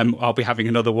I'll be having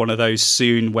another one of those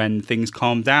soon when things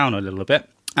calm down a little bit.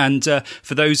 And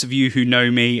for those of you who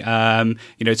know me,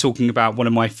 talking about one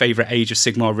of my favourite Age of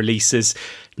Sigmar releases,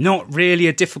 not really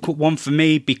a difficult one for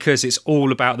me because it's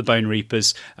all about the Bone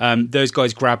Reapers. Those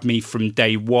guys grabbed me from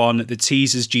day one. The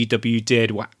teasers GW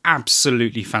did were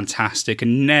absolutely fantastic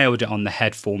and nailed it on the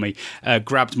head for me.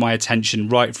 Grabbed my attention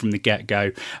right from the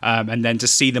get-go. And then to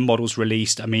see the models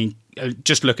released, I mean,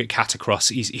 just look at Catacross.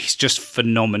 He's just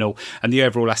phenomenal, and the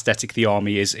overall aesthetic of the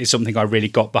army is something I really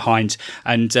got behind.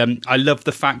 And I love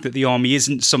the fact that the army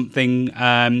isn't something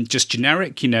just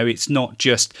generic. It's not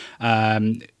just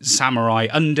samurai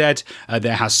undead.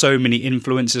 There has so many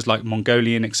influences like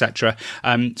Mongolian, etc.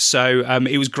 So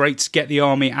it was great to get the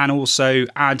army and also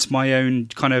add my own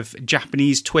kind of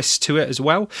Japanese twist to it as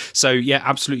well. So yeah,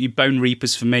 absolutely, Bone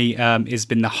Reapers for me has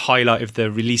been the highlight of the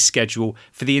release schedule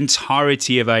for the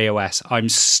entirety of AOS. I'm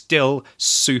still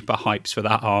super hyped for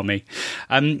that army.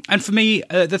 And for me,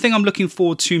 the thing I'm looking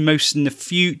forward to most in the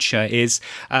future is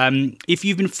if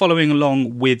you've been following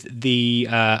along with the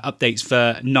updates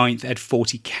for 9th Ed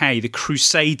 40k, the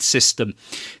Crusade system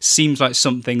seems like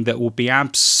something that will be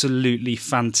absolutely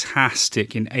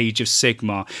fantastic in Age of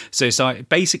Sigmar. So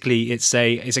basically, it's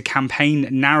a campaign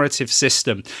narrative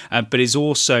system, but is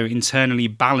also internally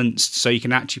balanced, so you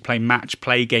can actually play match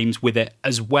play games with it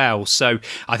as well. So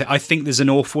I think there's an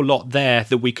awful lot there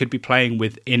that we could be playing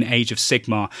with in Age of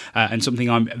Sigmar, and something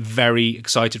I'm very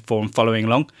excited for and following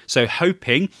along. So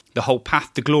hoping the whole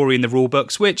path to glory in the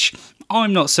rulebooks, which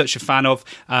I'm not such a fan of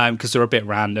because they're a bit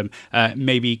random,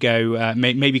 maybe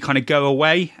kind of go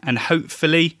away, and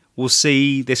hopefully we'll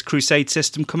see this Crusade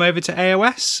system come over to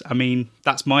AOS. I mean,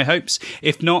 that's my hopes.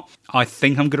 If not, I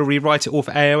think I'm going to rewrite it all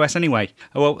for AOS anyway.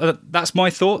 Well, that's my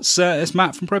thoughts. It's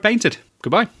Matt from Pro Painted.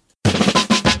 Goodbye.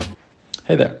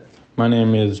 Hey there, my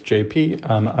name is JP.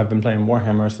 I've been playing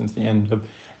Warhammer since the end of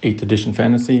 8th edition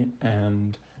Fantasy,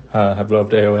 and have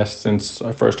loved AOS since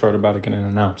I first heard about it getting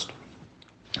announced.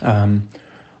 I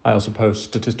also post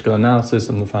statistical analysis.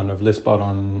 I'm the founder of Listbot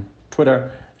on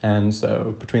Twitter, and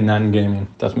so between that and gaming,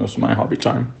 that's most of my hobby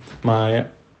time. My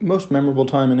most memorable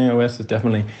time in AOS is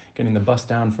definitely getting the bus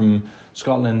down from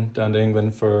Scotland down to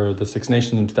England for the Six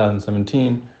Nations in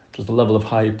 2017, which was the level of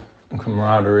hype and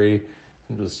camaraderie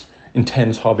and just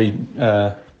intense hobby,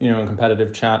 and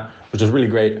competitive chat, which is really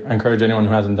great. I encourage anyone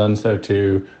who hasn't done so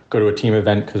to go to a team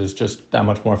event because it's just that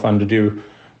much more fun to do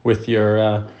with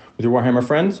your Warhammer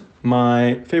friends.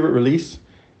 My favorite release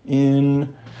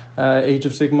in Age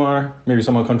of Sigmar, maybe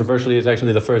somewhat controversially, is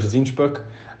actually the first Tzeentch book.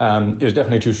 It was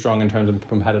definitely too strong in terms of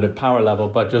competitive power level,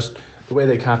 but just the way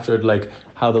they captured like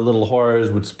how the little horrors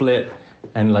would split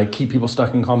and like keep people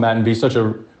stuck in combat and be such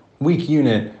a weak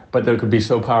unit, but that could be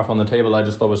so powerful on the table, I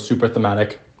just thought was super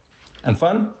thematic and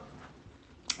fun.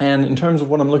 And in terms of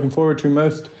what I'm looking forward to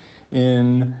most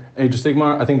in Age of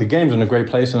Sigmar, I think the game's in a great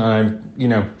place, and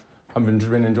I've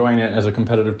been enjoying it as a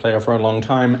competitive player for a long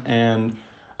time. And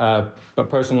but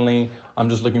personally, I'm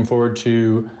just looking forward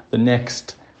to the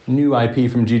next new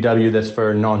IP from GW that's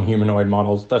for non-humanoid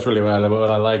models. That's really what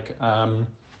I like.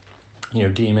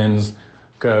 Demons,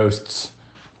 ghosts,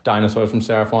 dinosaurs from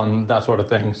Seraphon, that sort of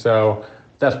thing. So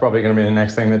that's probably going to be the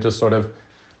next thing that just sort of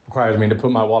requires me to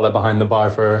put my wallet behind the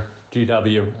bar for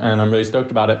GW, and I'm really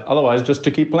stoked about it. Otherwise, just to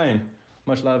keep playing.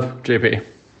 Much love, JP.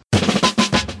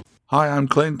 Hi, I'm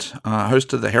Clint,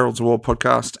 host of the Heralds of War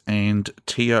podcast and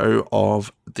TO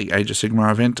of the Age of Sigmar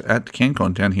event at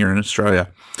CanCon down here in Australia.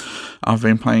 I've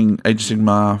been playing Age of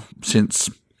Sigmar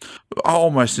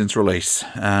almost since release.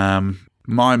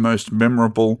 My most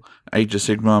memorable Age of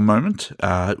Sigmar moment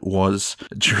was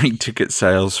during ticket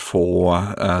sales for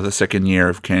the second year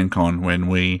of CanCon when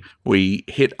we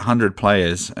hit 100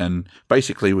 players, and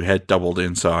basically we had doubled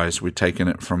in size. We'd taken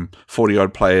it from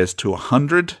 40-odd players to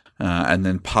 100, and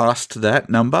then past that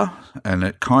number, and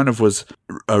it kind of was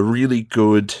a really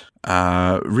good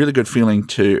feeling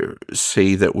to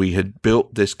see that we had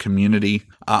built this community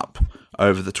up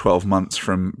over the 12 months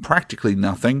from practically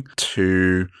nothing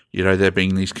to, there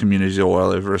being these communities all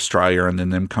over Australia and then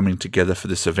them coming together for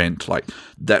this event. Like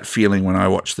that feeling when I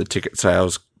watched the ticket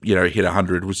sales, hit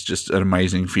 100 was just an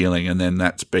amazing feeling. And then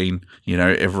that's been,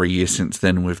 every year since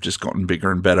then we've just gotten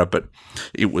bigger and better. But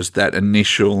it was that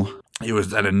initial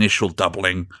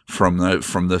doubling from the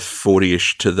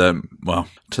 40ish to the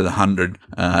 100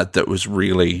 that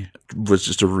was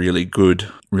just a really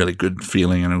good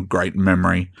feeling and a great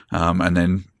memory. And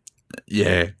then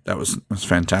that was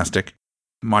fantastic.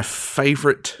 My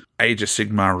favorite Age of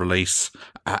Sigmar release,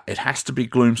 it has to be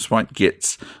Gloomspite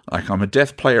Gitz. Like, I'm a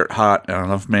Death player at heart and I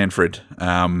love Manfred,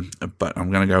 but I'm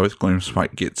going to go with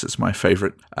Gloomspite Gitz as my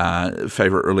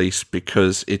favorite release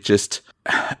because it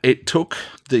took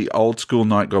the old school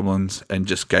Night Goblins and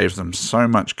just gave them so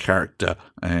much character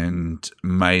and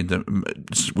made them.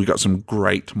 We got some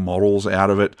great models out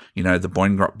of it. The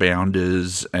Boingrot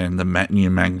Bounders and the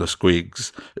new Mangler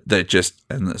Squigs.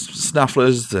 And the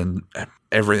Snufflers and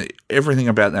everything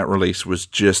about that release was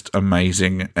just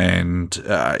amazing, and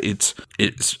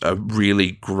it's a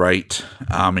really great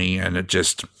army, and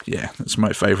it's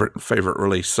my favorite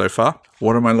release so far.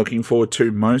 What am I looking forward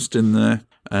to most in the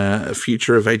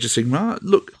future of Age of Sigmar?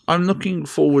 Look, I'm looking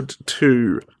forward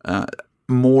to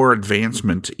more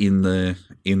advancement in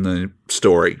the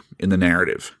story, in the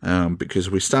narrative, because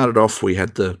we started off, we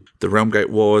had the Realmgate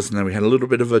Wars, and then we had a little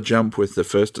bit of a jump with the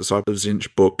first Disciple of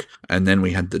Zinch book, and then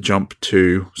we had the jump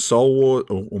to Soul War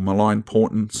or Malign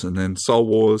Portents, and then Soul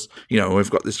Wars.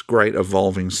 We've got this great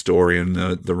evolving story, and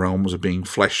the realms are being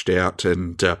fleshed out,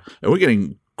 and we're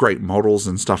getting great models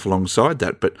and stuff alongside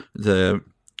that. But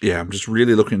I'm just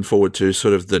really looking forward to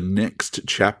sort of the next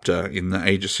chapter in the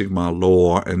Age of Sigmar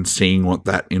lore and seeing what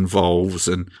that involves,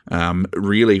 and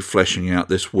really fleshing out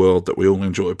this world that we all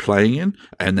enjoy playing in.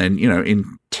 And then,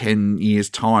 in 10 years'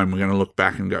 time, we're going to look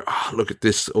back and go, look at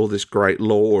this, all this great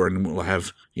lore, and we'll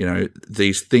have,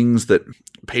 these things that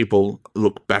people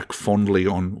look back fondly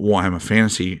on Warhammer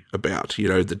Fantasy about,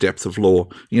 the depth of lore.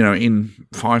 In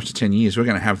 5 to 10 years, we're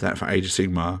going to have that for Age of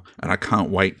Sigmar, and I can't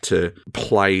wait to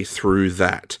play through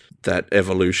that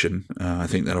evolution. I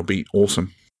think that'll be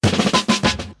awesome.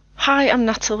 Hi, I'm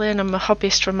Natalie and I'm a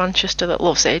hobbyist from Manchester that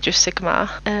loves Age of Sigmar.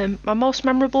 My most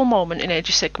memorable moment in Age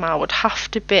of Sigmar would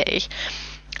have to be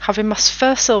having my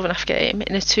first Sylvaneth game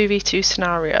in a 2v2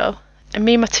 scenario, and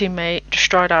me and my teammate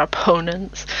destroyed our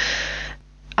opponents.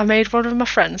 I made one of my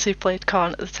friends who played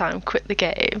Khorne at the time quit the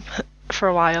game for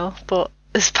a while, but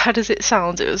as bad as it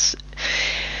sounds,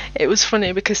 it was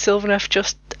funny because Sylvaneth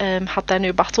just had their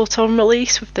new Battle Tome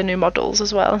release with the new models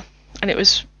as well, and it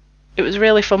was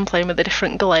really fun playing with the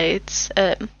different glades.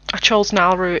 I chose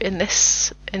Nalroot in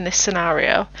this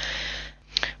scenario,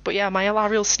 but yeah, my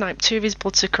Elariel sniped 2 of his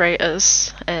Blood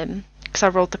Creators because I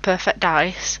rolled the perfect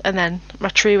dice, and then my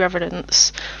Tree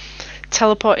Revenants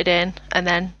teleported in and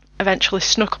then eventually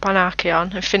snuck up on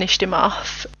Archaon and finished him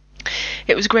off.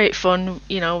 It was great fun,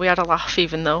 we had a laugh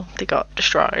even though they got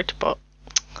destroyed, but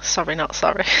sorry not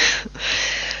sorry.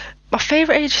 My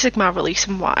favourite Age of Sigmar release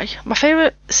and why? My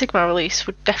favourite Sigmar release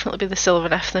would definitely be the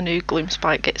Sylvaneth, the new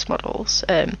Gloomspite Gitz models.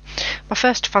 My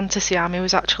first fantasy army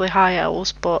was actually High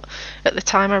Elves, but at the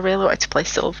time I really wanted to play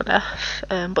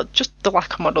Sylvaneth, but just the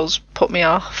lack of models put me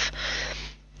off.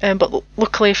 But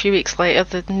luckily a few weeks later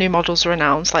the new models were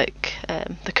announced, like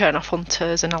the Kurnoth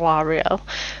Hunters and Elariel,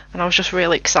 and I was just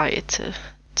really excited to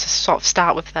sort of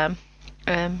start with them.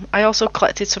 I also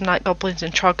collected some Night Goblins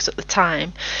and Trogs at the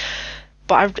time,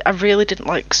 but I really didn't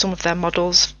like some of their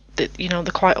models. That they're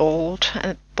quite old.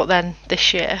 But then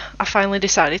this year I finally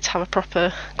decided to have a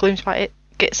proper Gloomspite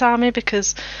Gitz army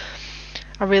because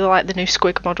I really like the new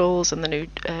Squig models and the new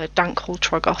Dankhull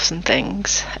Troggoths and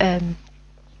things. And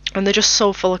they're just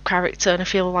so full of character, and I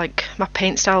feel like my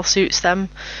paint style suits them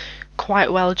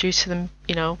quite well due to them,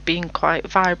 being quite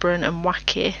vibrant and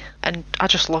wacky, and I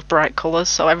just love bright colours,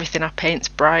 so everything I paint's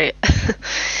bright.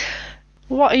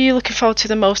 What are you looking forward to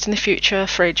the most in the future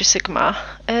for Age of Sigmar?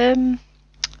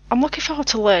 I'm looking forward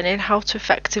to learning how to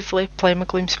effectively play my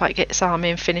Gloomspite Gitz army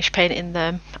and finish painting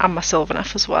them, and my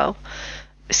Sylvaneth as well.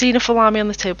 Seeing a full army on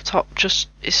the tabletop just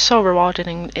is so rewarding,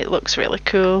 and it looks really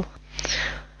cool.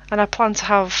 And I plan to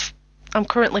have... I'm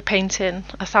currently painting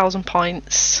 1,000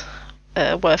 points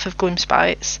worth of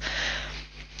Gloomspites,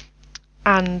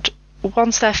 and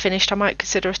once they're finished I might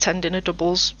consider attending a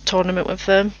doubles tournament with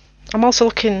them. I'm also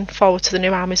looking forward to the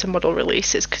new armies and model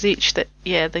releases, because each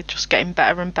year they're just getting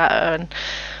better and better, and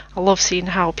I love seeing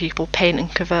how people paint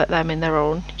and convert them in their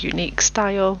own unique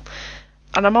style.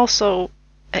 And I'm also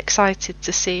excited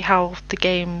to see how the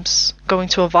game's going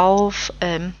to evolve.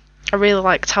 I really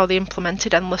liked how they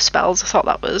implemented endless spells. I thought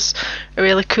that was a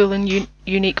really cool and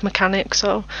unique mechanic,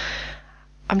 so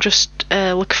I'm just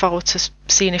looking forward to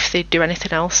seeing if they do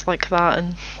anything else like that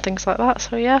and things like that,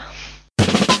 so yeah.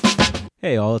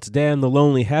 Hey all, it's Dan the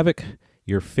Lonely Havoc,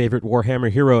 your favorite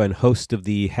Warhammer hero and host of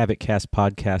the Havoccast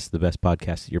podcast, the best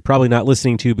podcast that you're probably not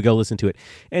listening to, but go listen to it.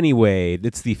 Anyway,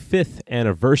 it's the 5th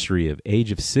anniversary of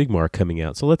Age of Sigmar coming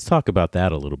out, so let's talk about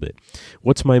that a little bit.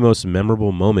 What's my most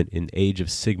memorable moment in Age of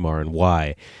Sigmar and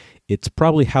why? It's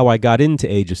probably how I got into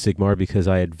Age of Sigmar, because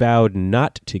I had vowed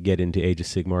not to get into Age of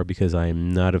Sigmar because I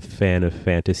am not a fan of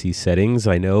fantasy settings.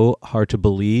 I know, hard to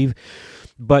believe.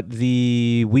 But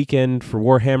the weekend for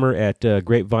Warhammer at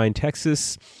Grapevine,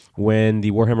 Texas, when the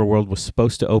Warhammer World was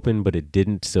supposed to open, but it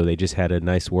didn't, so they just had a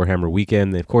nice Warhammer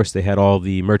weekend. Of course, they had all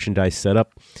the merchandise set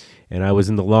up, and I was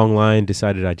in the long line,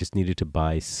 decided I just needed to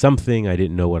buy something. I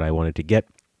didn't know what I wanted to get,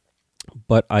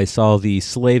 but I saw the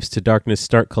Slaves to Darkness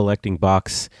Start Collecting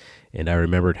box, and I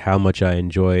remembered how much I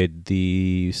enjoyed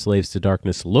the Slaves to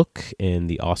Darkness look and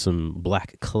the awesome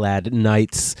black-clad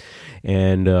knights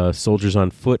and soldiers on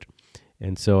foot.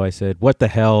 And so I said, what the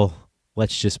hell,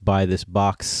 let's just buy this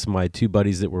box. My 2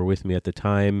 buddies that were with me at the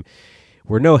time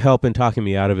were no help in talking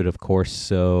me out of it, of course,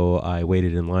 so I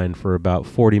waited in line for about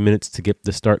 40 minutes to get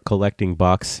the Start Collecting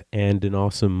box and an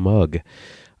awesome mug.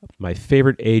 My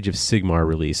favorite Age of Sigmar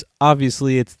release.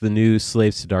 Obviously, it's the new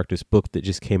Slaves to Darkness book that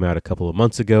just came out a couple of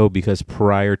months ago, because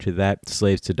prior to that,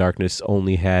 Slaves to Darkness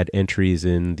only had entries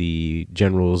in the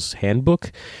General's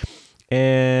Handbook,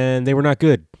 and they were not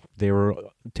good. They were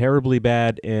terribly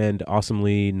bad and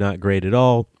awesomely not great at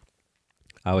all.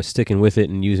 I was sticking with it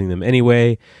and using them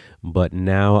anyway, but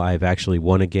now I've actually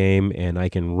won a game and I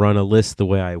can run a list the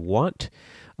way I want,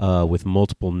 with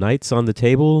multiple knights on the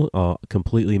table,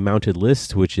 completely mounted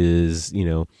list, which is,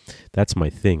 that's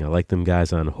my thing. I like them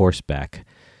guys on horseback.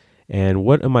 And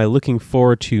what am I looking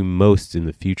forward to most in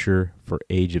the future for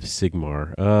Age of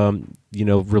Sigmar?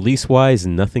 Release-wise,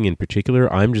 nothing in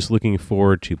particular. I'm just looking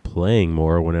forward to playing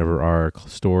more whenever our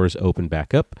stores open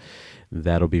back up.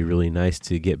 That'll be really nice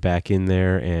to get back in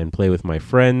there and play with my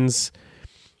friends.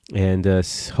 And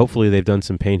hopefully they've done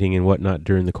some painting and whatnot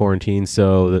during the quarantine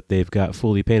so that they've got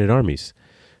fully painted armies.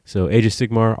 So Age of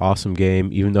Sigmar, awesome game.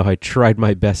 Even though I tried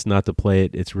my best not to play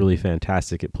it, it's really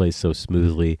fantastic. It plays so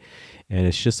smoothly, and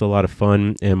it's just a lot of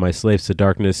fun. And my Slaves to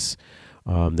Darkness,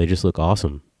 they just look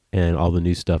awesome, and all the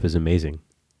new stuff is amazing.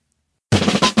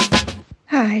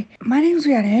 Hi, my name's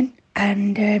Rhiannon,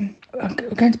 and I'm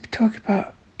going to be talking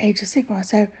about Age of Sigmar.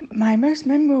 So my most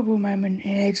memorable moment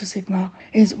in Age of Sigmar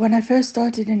is when I first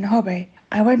started in the hobby.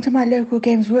 I went to my local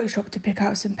games workshop to pick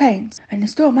out some paints, and the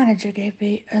store manager gave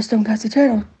me a Stormcast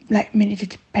Eternal miniature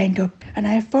to paint up, and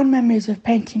I have fond memories of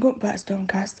painting up that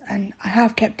Stormcast, and I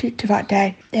have kept it to that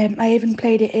day. I even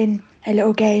played it in a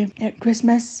little game at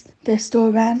Christmas the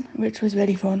store ran, which was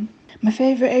really fun. My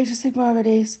favourite Age of Sigmar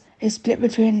release is split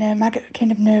between the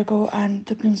Maggotkin of Nurgle and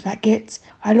the Gloomspite Gitz.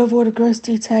 I love all the gross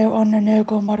detail on the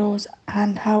Nurgle models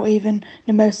and how even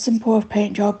the most simple of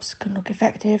paint jobs can look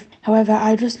effective. However,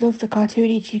 I just love the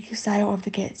cartoony, cheeky style of the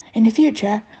Gitz. In the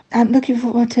future, I'm looking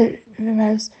forward to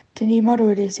new model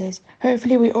releases.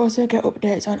 Hopefully we also get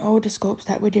updates on older sculpts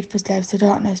that we did for Slaves to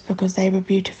Darkness, because they were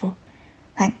beautiful.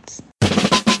 Thanks.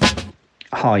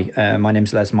 Hi, my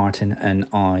name's Les Martin, and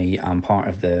I am part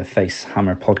of the Face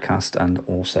Hammer podcast and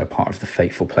also part of the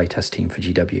Fateful playtest team for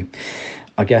GW.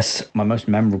 I guess my most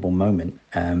memorable moment,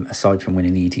 aside from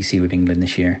winning the ETC with England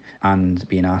this year and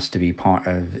being asked to be part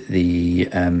of the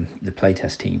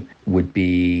playtest team, would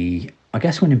be, I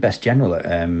guess, winning Best General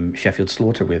at Sheffield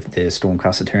Slaughter with the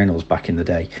Stormcast Eternals back in the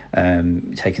day,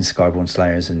 taking Skyborn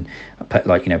Slayers and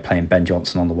playing Ben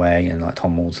Johnson on the way and like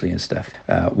Tom Maudsley and stuff.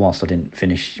 Whilst I didn't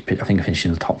finish, I think I finished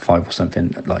in the top 5 or something.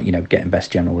 Getting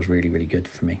Best General was really, really good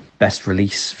for me. Best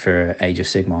release for Age of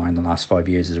Sigmar in the last 5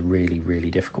 years is a really,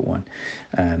 really difficult one.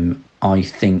 I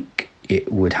think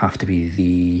it would have to be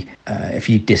the if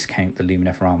you discount the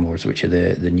Lumineth Realm Lords, which are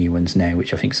the new ones now,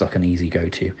 which I think is like an easy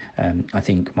go-to. I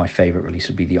think my favourite release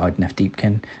would be the Idoneth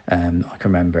Deepkin. I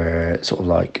can remember sort of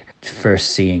like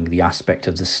first seeing the aspect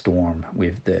of the storm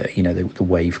with the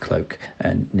wave cloak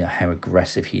and how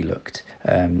aggressive he looked.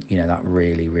 That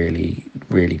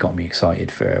really got me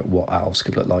excited for what elves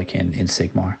could look like in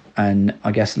Sigmar. And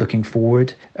I guess looking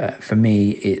forward, for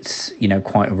me, it's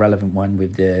quite a relevant one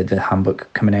with the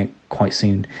handbook coming out quite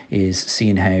soon, is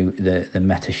seeing how the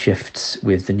meta shifts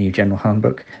with the new general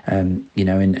handbook,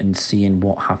 and seeing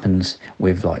what happens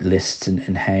with like lists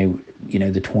and how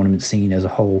the tournament scene as a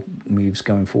whole moves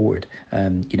going forward.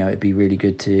 It'd be really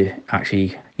good to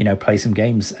actually play some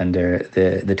games under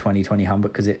the 2020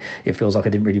 handbook, because it feels like I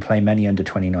didn't really play many under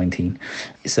 2019.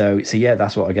 So yeah,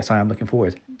 that's what I guess I am looking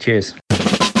forward. Cheers.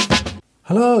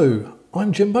 Hello,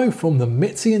 I'm Jimbo from the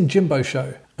Mitzi and Jimbo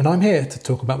Show, and I'm here to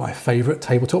talk about my favourite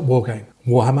tabletop wargame,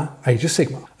 Warhammer Age of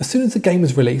Sigmar. As soon as the game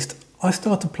was released, I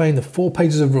started playing the 4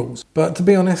 pages of rules, but to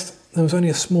be honest, there was only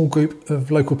a small group of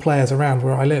local players around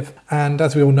where I live, and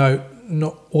as we all know,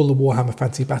 not all the Warhammer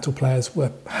Fantasy Battle players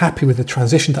were happy with the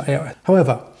transition to AOS.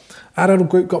 However, our little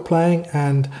group got playing,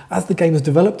 and as the game has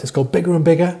developed, it's got bigger and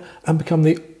bigger and become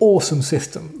the awesome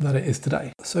system that it is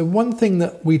today. So one thing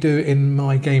that we do in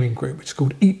my gaming group, which is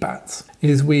called Eat Bats,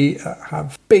 is we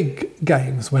have big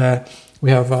games where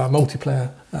we have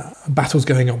multiplayer battles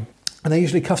going on. And they're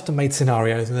usually custom-made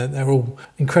scenarios, and they're all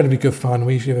incredibly good fun.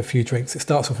 We usually have a few drinks. It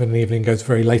starts off in the evening, goes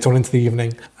very late on into the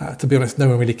evening. To be honest, no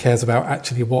one really cares about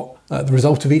actually what the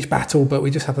result of each battle, but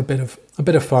we just have a bit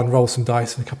of fun, roll some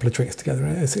dice and a couple of drinks together.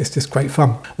 It's just great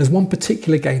fun. There's one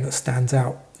particular game that stands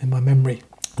out in my memory.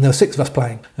 And there were 6 of us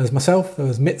playing. There was myself, there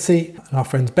was Mitzi, and our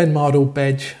friends Ben Mardle,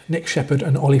 Bedge, Nick Shepherd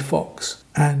and Ollie Fox.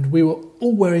 And we were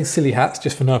all wearing silly hats,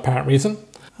 just for no apparent reason.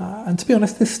 And to be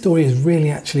honest, this story is really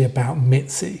actually about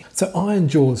Mitzi. So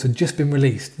Ironjawz had just been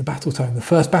released, the battle tome, the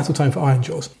first battle tome for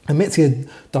Ironjawz. And Mitzi had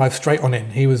dived straight on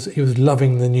in. He was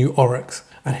loving the new Oryx.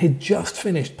 And he'd just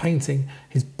finished painting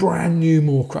his brand new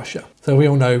Maw-Crusher. So we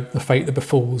all know the fate that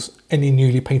befalls any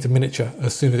newly painted miniature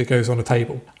as soon as it goes on a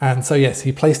table. And so yes,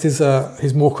 he placed his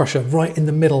Maw-Crusher right in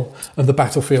the middle of the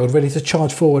battlefield, ready to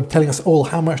charge forward, telling us all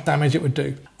how much damage it would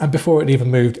do. And before it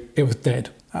even moved, it was dead.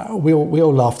 We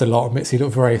all laughed a lot, and Mitzi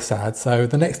looked very sad. So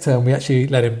the next turn, we actually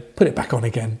let him put it back on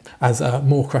again as a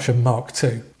Maw-Crusher Mark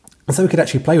II. And so we could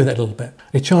actually play with it a little bit.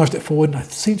 He charged it forward, and I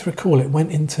seem to recall it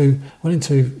went into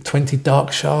 20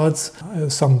 dark shards. It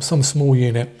was some small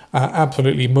unit.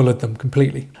 Absolutely mullered them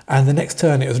completely. And the next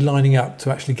turn, it was lining up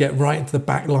to actually get right into the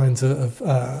back lines of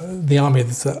the army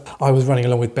that I was running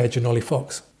along with Bedge and Ollie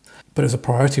Fox. But it was a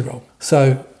priority roll.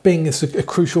 So being a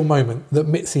crucial moment that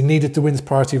Mitzi needed to win this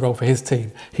priority roll for his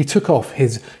team, he took off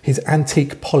his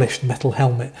antique polished metal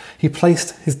helmet. He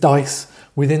placed his dice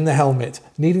within the helmet,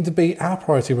 needing to be our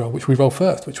priority roll, which we rolled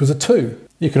first, which was a 2.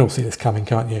 You can all see this coming,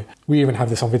 can't you? We even have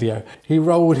this on video. He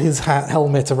rolled his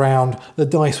helmet around, the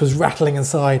dice was rattling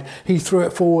inside, he threw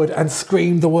it forward and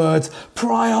screamed the words,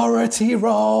 "Priority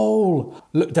roll!"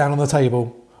 Looked down on the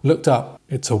table, looked up,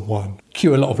 it's a 1.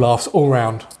 Cue a lot of laughs all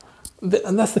round.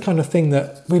 And that's the kind of thing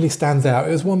that really stands out.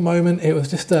 It was one moment, it was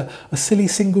just a silly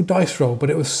single dice roll, but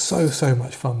it was so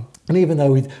much fun. And even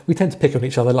though we tend to pick on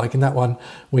each other, like in that one,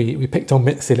 we picked on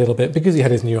Mitzi a little bit because he had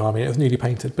his new army, it was newly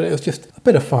painted, but it was just a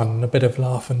bit of fun, a bit of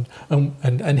laugh,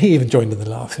 and he even joined in the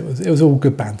laughs. It was all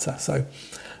good banter, so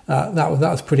that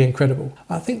was pretty incredible.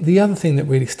 I think the other thing that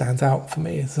really stands out for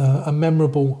me is a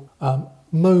memorable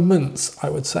moments, I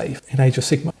would say, in Age of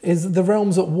Sigmar is the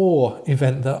Realms at War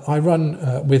event that I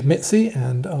run with Mitzi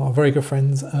and our very good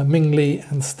friends Ming Lee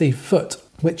and Steve Foote,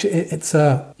 which it's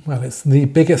the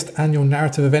biggest annual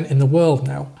narrative event in the world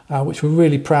now, which we're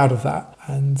really proud of that.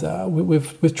 And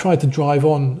we've tried to drive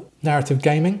on narrative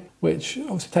gaming, which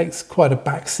obviously takes quite a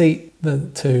back seat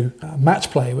to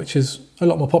match play, which is a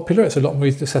lot more popular. It's a lot more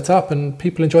easy to set up, and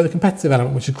people enjoy the competitive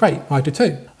element, which is great. I do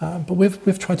too. But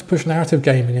we've tried to push narrative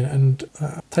gaming and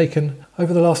taken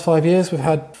over the last 5 years. We've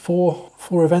had four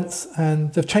events,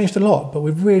 and they've changed a lot. But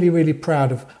we're really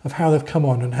proud of how they've come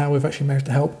on and how we've actually managed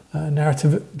to help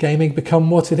narrative gaming become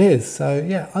what it is. So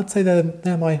yeah, I'd say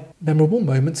they're my memorable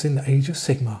moments in the Age of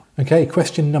Sigmar. Okay,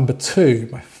 question number 2.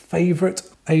 My favourite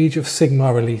Age of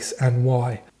Sigmar release and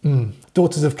why?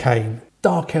 Daughters of Khaine.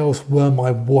 Dark Elves were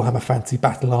my Warhammer Fantasy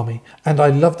Battle army, and I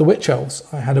loved the Witch Elves.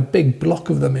 I had a big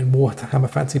block of them in Warhammer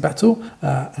Fantasy Battle,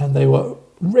 and they were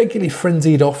regularly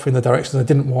frenzied off in the directions I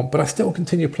didn't want, but I still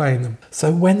continued playing them.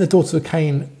 So when the Daughters of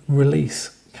Khaine release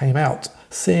came out,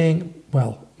 seeing,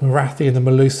 Morathi and the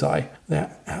Melusai.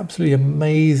 They're absolutely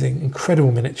amazing,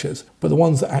 incredible miniatures. But the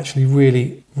ones that actually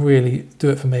really, really do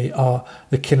it for me are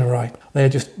the Kinnerai. They are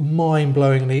just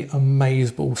mind-blowingly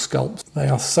amazable sculpts. They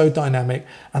are so dynamic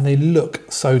and they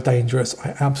look so dangerous.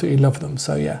 I absolutely love them.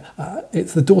 So yeah,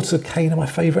 it's the Daughters of Khaine, my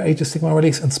favourite Age of Sigmar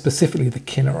release, and specifically the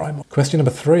Kinnerai. Question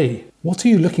number 3. What are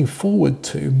you looking forward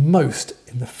to most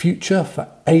in the future for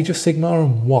Age of Sigmar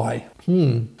and why?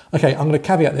 Okay, I'm going to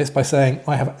caveat this by saying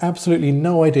I have absolutely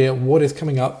no idea what is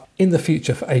coming up in the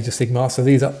future for Age of Sigmar, so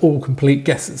these are all complete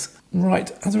guesses.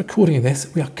 Right, as we're recording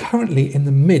this, we are currently in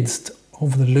the midst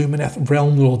of the Lumineth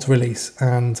Realm Lords release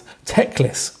and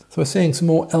Teclis, so we're seeing some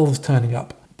more elves turning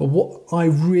up. But what I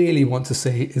really want to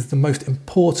see is the most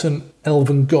important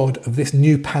elven god of this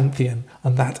new pantheon,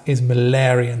 and that is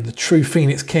Malarian, the true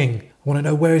Phoenix King. I want to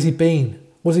know, where has he been?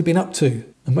 What has he been up to?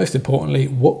 And most importantly,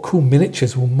 what cool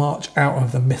miniatures will march out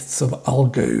of the Mists of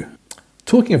Ulgu?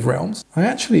 Talking of realms, I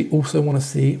actually also want to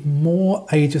see more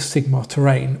Age of Sigmar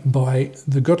terrain by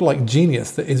the godlike genius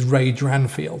that is Ray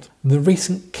Dranfield. The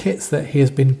recent kits that he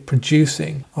has been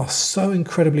producing are so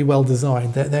incredibly well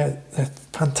designed. They're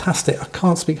fantastic. I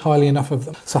can't speak highly enough of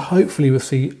them. So hopefully we'll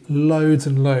see loads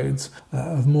and loads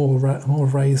of more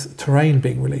of Ray's terrain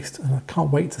being released. And I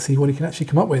can't wait to see what he can actually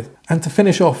come up with. And to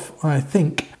finish off, I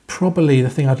think probably the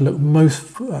thing I'd look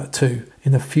most to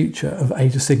in the future of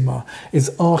Age of Sigmar is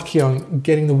Archeon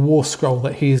getting the War Scroll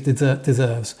that he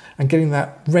deserves and getting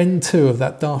that Ren 2 of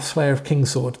that Darth Slayer of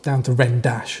Kingsword down to Ren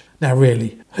Dash. Now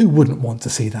really, who wouldn't want to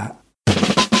see that?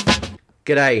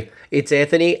 G'day, it's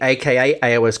Anthony, aka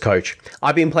AOS Coach.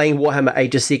 I've been playing Warhammer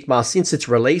Age of Sigmar since its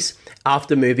release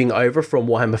after moving over from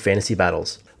Warhammer Fantasy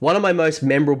Battles. One of my most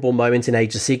memorable moments in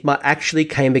Age of Sigmar actually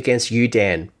came against you,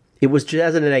 Dan. It was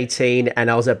 2018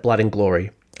 and I was at Blood and Glory.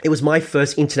 It was my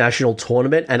first international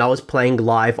tournament and I was playing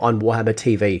live on Warhammer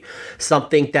TV,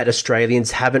 something that Australians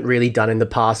haven't really done in the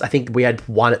past. I think we had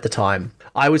one at the time.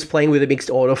 I was playing with a mixed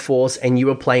order force and you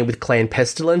were playing with Clan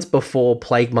Pestilence before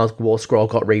Plague Monk War Scroll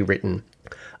got rewritten.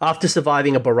 After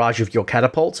surviving a barrage of your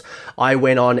catapults, I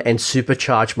went on and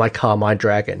supercharged my Carmine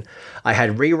Dragon. I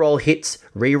had reroll hits,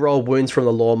 reroll wounds from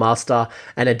the Lawmaster,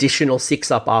 and additional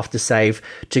 6-up after save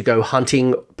to go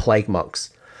hunting Plague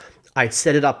Monks. I'd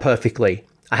set it up perfectly.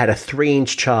 I had a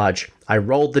 3-inch charge. I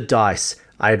rolled the dice.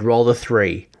 I'd roll a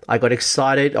 3. I got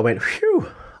excited. I went, phew,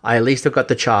 I at least have got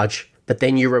the charge. But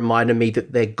then you reminded me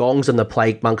that their gongs on the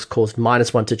Plague Monks caused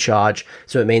 -1 to charge,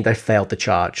 so it meant they failed the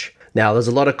charge. Now, there's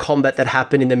a lot of combat that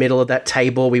happened in the middle of that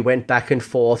table. We went back and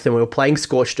forth, and we were playing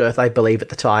Scorched Earth, I believe, at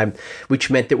the time, which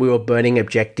meant that we were burning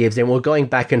objectives, and we were going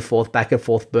back and forth,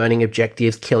 burning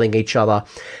objectives, killing each other.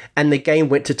 And the game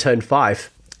went to turn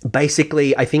 5.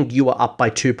 Basically, I think you were up by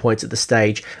 2 points at the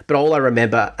stage, but all I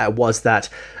remember was that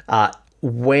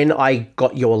when I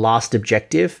got your last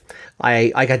objective,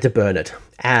 I got to burn it.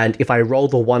 And if I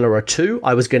rolled a 1 or a 2,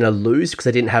 I was going to lose because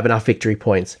I didn't have enough victory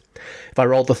points. If I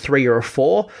rolled a 3 or a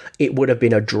 4, it would have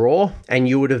been a draw, and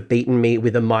you would have beaten me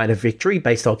with a minor victory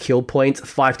based on kill points.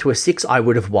 5 to a 6, I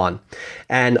would have won.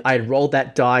 And I rolled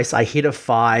that dice, I hit a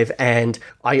 5, and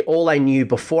all I knew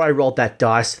before I rolled that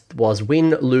dice was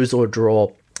win, lose, or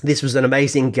draw. This was an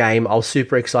amazing game. I was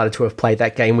super excited to have played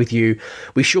that game with you.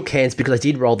 We shook hands because I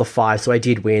did roll the 5, so I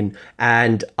did win.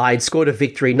 And I'd scored a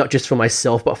victory, not just for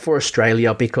myself, but for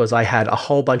Australia, because I had a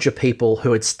whole bunch of people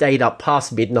who had stayed up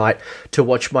past midnight to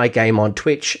watch my game on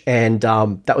Twitch. And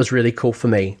that was really cool for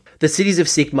me. The Cities of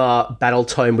Sigmar Battle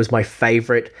Tome was my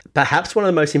favourite, perhaps one of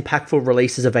the most impactful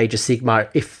releases of Age of Sigmar,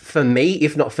 for me,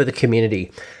 if not for the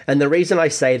community. And the reason I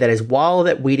say that is while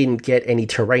that we didn't get any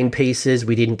terrain pieces,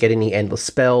 we didn't get any endless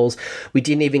spells, we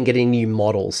didn't even get any new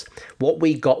models. What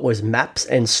we got was maps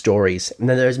and stories. And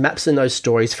then those maps and those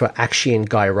stories for Aqshy and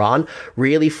Ghyran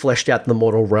really fleshed out the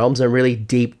Mortal Realms and really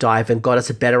deep dive and got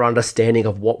us a better understanding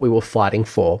of what we were fighting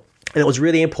for. And it was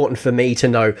really important for me to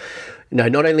know,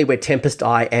 not only where Tempest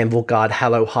Eye, Anvilgard,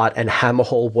 Hallowheart, and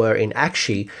Hammerhall were in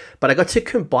Aqshy, but I got to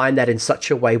combine that in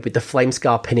such a way with the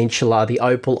Flamescar Peninsula, the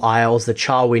Opal Isles, the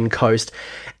Charwind Coast,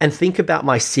 and think about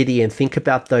my city and think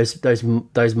about those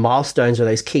milestones or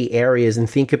those key areas and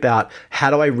think about how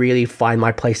do I really find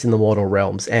my place in the Mortal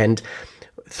Realms. And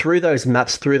through those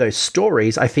maps, through those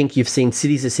stories, I think you've seen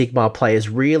Cities of Sigmar players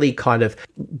really kind of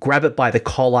grab it by the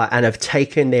collar and have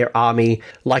taken their army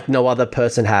like no other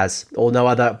person has or no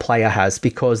other player has,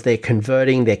 because they're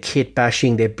converting, they're kit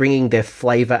bashing, they're bringing their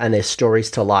flavor and their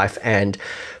stories to life. And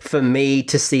for me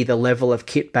to see the level of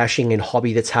kit bashing and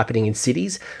hobby that's happening in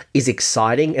Cities is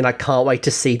exciting, and I can't wait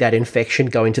to see that infection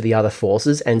go into the other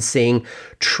forces and seeing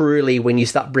truly when you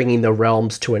start bringing the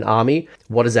realms to an army,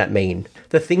 What does that mean?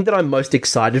 The thing that I'm most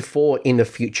excited for in the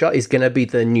future is going to be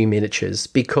the new miniatures,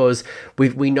 because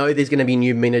we know there's going to be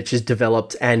new miniatures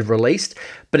developed and released,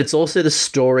 but it's also the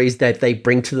stories that they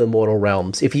bring to the Mortal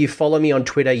Realms. If you follow me on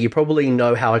Twitter, you probably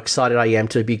know how excited I am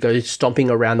to be go stomping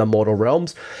around the Mortal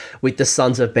Realms with the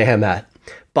Sons of Behemat.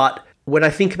 But when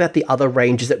I think about the other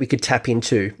ranges that we could tap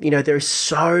into, there is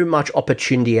so much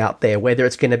opportunity out there, whether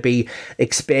it's going to be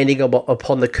expanding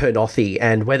upon the Kurnothi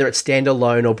and whether it's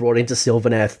standalone or brought into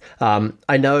Sylvaneth.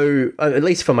 I know, at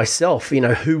least for myself,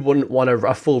 who wouldn't want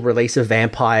a full release of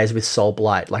vampires with Soul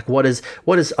Blight? Like, what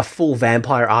does a full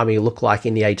vampire army look like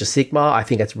in the Age of Sigmar? I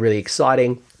think that's really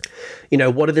exciting.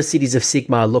 What do the cities of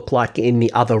Sigmar look like in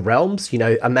the other realms?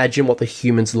 Imagine what the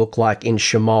humans look like in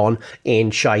Shamon, in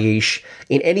Shyish,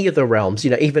 in any of the realms.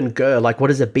 Even Gur, like what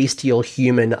does a bestial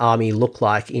human army look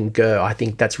like in Gur? I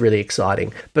think that's really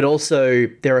exciting. But also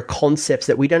there are concepts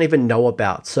that we don't even know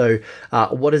about. So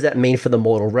what does that mean for the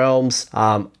mortal realms?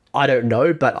 I don't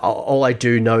know, but all I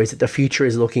do know is that the future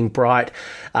is looking bright.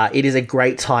 It is a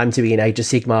great time to be in Age of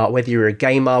Sigmar, whether you're a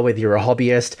gamer, whether you're a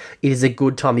hobbyist. It is a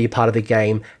good time to be part of the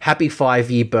game. Happy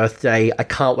 5-year birthday. I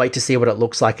can't wait to see what it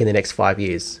looks like in the next 5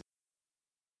 years.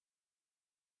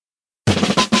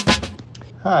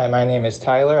 Hi, my name is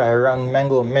Tyler. I run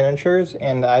Mengel Miniatures,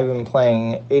 and I've been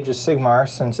playing Age of Sigmar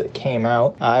since it came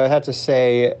out. I would have to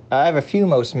say I have a few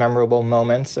most memorable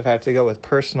moments, if I have to go with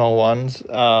personal ones.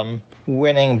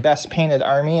 Winning Best Painted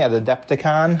Army at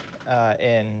Adepticon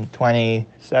in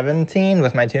 2017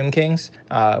 with my Tomb Kings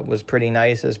was pretty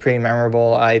nice. It was pretty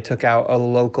memorable. I took out a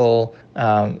local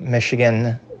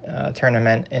Michigan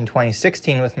tournament in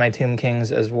 2016 with my Tomb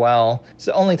Kings as well. It's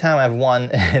the only time I've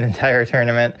won an entire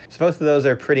tournament. So both of those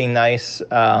are pretty nice.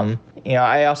 I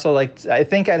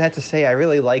think I'd have to say I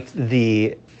really liked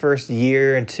the first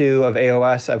year or two of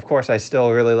AOS. Of course, I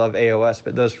still really love AOS,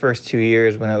 but those first 2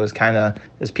 years when it was kind of,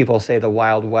 as people say, the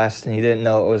Wild West, and you didn't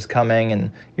know it was coming,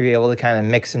 and you were able to kind of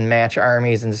mix and match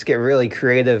armies and just get really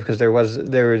creative, because there was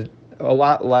a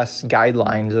lot less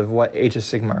guidelines of what Age of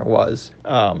Sigmar was.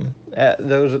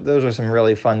 Those were some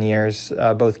really fun years,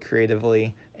 both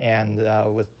creatively and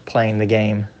with playing the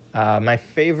game. My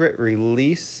favorite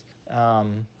release,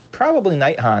 probably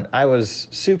Nighthaunt. I was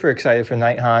super excited for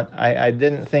Nighthaunt. I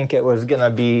didn't think it was going to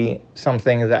be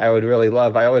something that I would really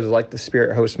love. I always liked the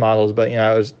Spirit Host models, but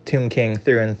I was Tomb King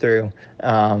through and through.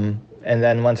 And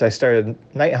then once I started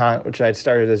Nighthaunt, which I'd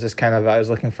started as just kind of, I was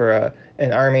looking for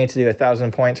an army to do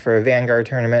 1,000 points for a Vanguard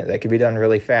tournament that could be done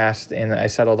really fast, and I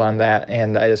settled on that,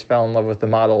 and I just fell in love with the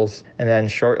models. And then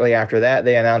shortly after that,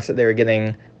 they announced that they were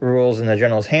getting rules in the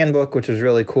General's Handbook, which was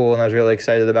really cool, and I was really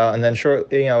excited about. And then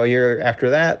a year after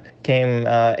that came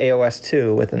AOS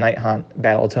 2 with the Nighthaunt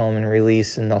Battle Tome and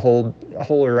release, and the whole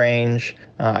range.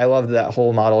 I loved that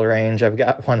whole model range. I've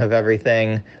got one of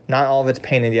everything. Not all of it's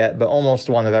painted yet, but almost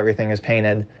one of everything is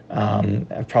painted.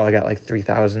 I've probably got like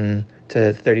 3,000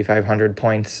 to 3,500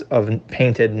 points of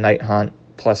painted Nighthaunt,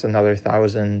 plus another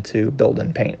 1,000 to build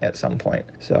and paint at some point.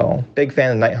 So big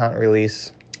fan of Nighthaunt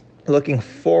release. Looking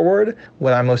forward,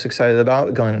 what I'm most excited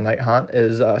about going to Nighthaunt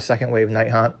is second wave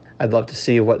Nighthaunt. I'd love to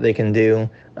see what they can do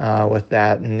with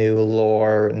that new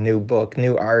lore, new book,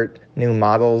 new art, new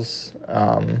models.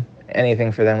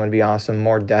 Anything for them would be awesome.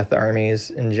 More death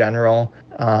armies in general.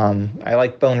 I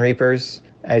like Bone Reapers.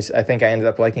 I think I ended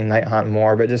up liking Nighthaunt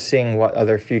more, but just seeing what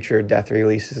other future death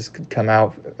releases could come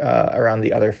out around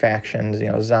the other factions,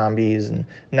 zombies and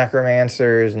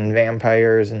necromancers and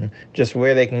vampires, and just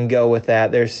where they can go with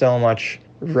that. There's so much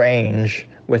range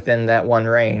within that one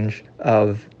range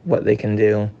of what they can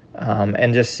do.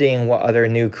 And just seeing what other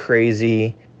new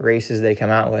crazy races they come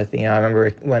out with. I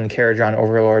remember when Kharadron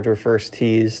Overlords were first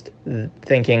teased,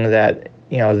 thinking that,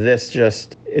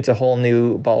 it's a whole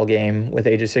new ball game with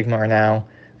Age of Sigmar now.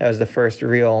 That was the first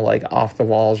real, off the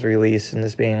walls release, and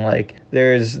this being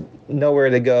there's nowhere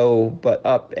to go but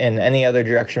up in any other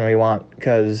direction we want,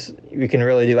 because we can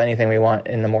really do anything we want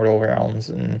in the Mortal Realms.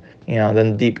 And,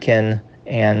 then Deepkin,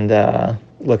 and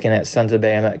looking at Sons of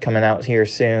Behemat coming out here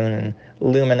soon, and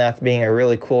Lumineth being a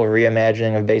really cool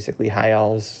reimagining of basically High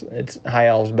Elves. It's High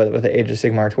Elves, but with the Age of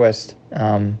Sigmar twist.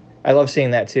 I love seeing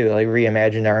that too,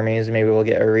 reimagined armies. Maybe we'll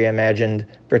get a reimagined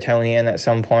Bretonnian at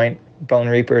some point. Bone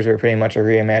Reapers are pretty much a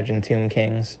reimagined Tomb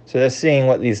Kings. So just seeing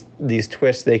what these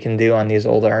twists they can do on these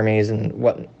old armies, and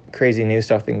what crazy new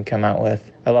stuff they can come out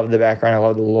with. I love the background. I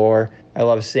love the lore. I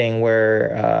love seeing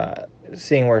where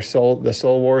the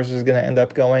Soul Wars is going to end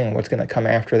up going, and what's going to come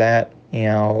after that.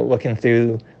 Looking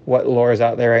through what lore is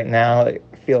out there right now, I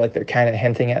feel like they're kind of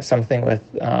hinting at something with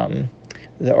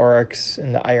the Oryx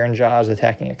and the Iron Jaws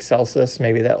attacking Excelsis.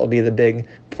 Maybe that will be the big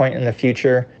point in the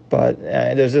future. but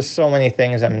there's just so many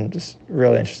things I'm just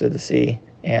really interested to see,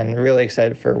 and really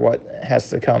excited for what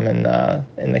has to come in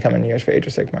the coming years for Age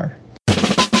of Sigmar.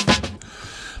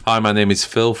 Hi, my name is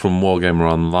Phil from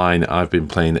Wargamer Online. I've been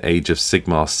playing Age of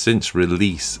Sigmar since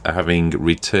release, having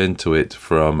returned to it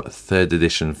from 3rd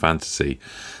edition Fantasy.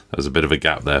 There was a bit of a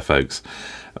gap there, folks.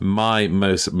 My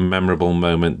most memorable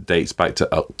moment dates back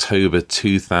to October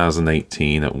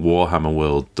 2018 at Warhammer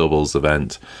World Doubles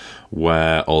event,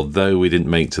 where although we didn't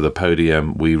make to the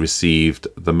podium, we received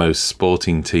the most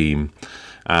sporting team,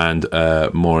 and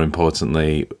more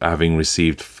importantly, having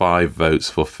received 5 votes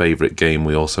for favourite game,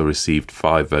 we also received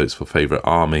 5 votes for favourite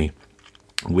army,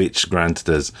 which granted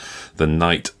us the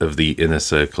Knight of the Inner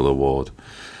Circle award.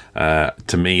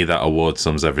 To me, that award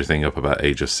sums everything up about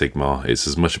Age of Sigmar. It's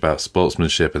as much about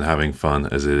sportsmanship and having fun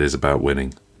as it is about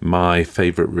winning. My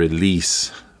favourite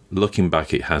release, looking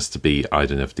back, it has to be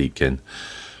Iden of Deepkin.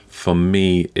 For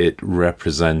me, it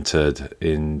represented,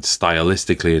 in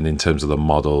stylistically and in terms of the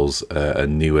models, a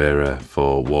new era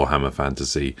for Warhammer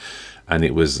Fantasy, and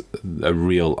it was a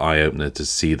real eye-opener to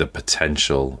see the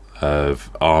potential of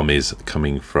armies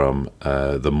coming from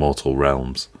the mortal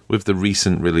realms. With the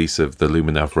recent release of the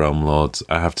Luminath Realm Lords,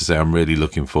 I have to say I'm really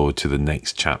looking forward to the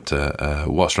next chapter.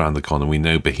 What's around the corner? We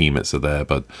know behemoths are there,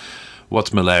 but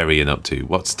what's Malarian up to?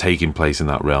 What's taking place in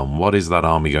that realm? What is that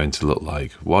army going to look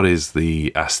like? What is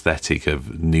the aesthetic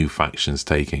of new factions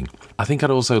taking? I think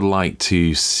I'd also like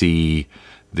to see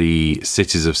the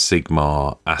Cities of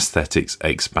Sigmar aesthetics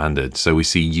expanded, so we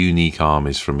see unique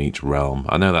armies from each realm.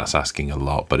 I know that's asking a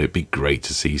lot, but it'd be great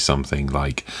to see something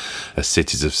like a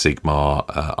Cities of Sigmar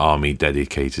army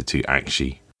dedicated to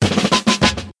Akshi.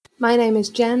 My name is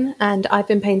Jen, and I've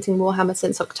been painting Warhammer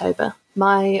since October.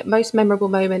 My most memorable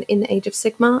moment in Age of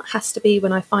Sigmar has to be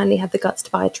when I finally had the guts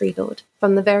to buy a Tree Lord.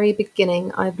 From the very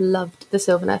beginning, I've loved the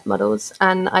Sylvaneth models,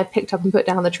 and I've picked up and put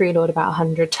down the Tree Lord about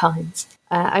 100 times.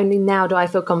 Only now do I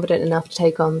feel confident enough to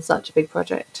take on such a big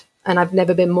project, and I've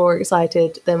never been more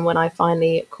excited than when I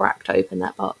finally cracked open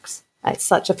that box. It's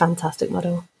such a fantastic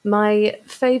model. My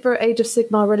favourite Age of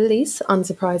Sigmar release,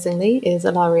 unsurprisingly, is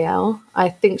Alarielle. I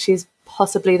think she's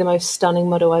possibly the most stunning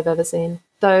model I've ever seen.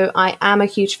 Though I am a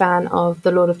huge fan of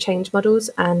the Lord of Change models,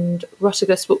 and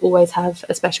Rotigus will always have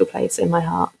a special place in my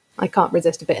heart. I can't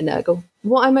resist a bit of Nurgle.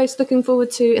 What I'm most looking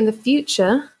forward to in the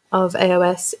future of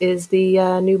AOS is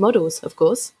the new models, of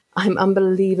course. I'm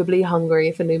unbelievably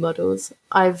hungry for new models.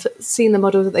 I've seen the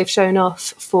models that they've shown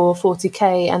off for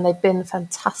 40k, and they've been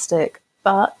fantastic.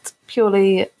 But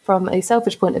purely from a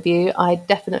selfish point of view, I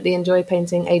definitely enjoy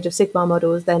painting Age of Sigmar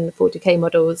models than 40k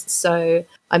models, so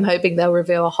I'm hoping they'll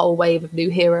reveal a whole wave of new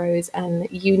heroes and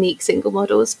unique single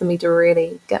models for me to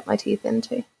really get my teeth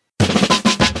into.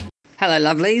 Hello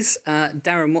lovelies,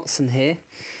 Darren Watson here.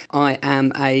 I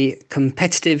am a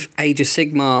competitive Age of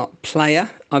Sigmar player.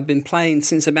 I've been playing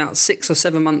since about 6 or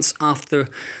 7 months after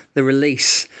the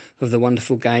release of the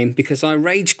wonderful game because I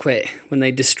rage quit when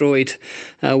they destroyed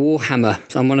Warhammer.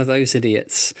 I'm one of those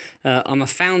idiots. I'm a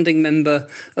founding member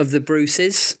of the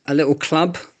Bruces, a little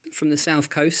club from the south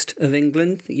coast of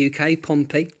England, the UK,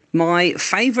 Pompey. My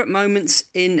favourite moments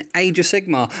in Age of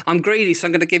Sigmar, I'm greedy so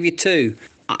I'm going to give you 2.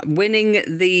 Winning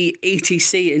the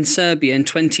ETC in Serbia in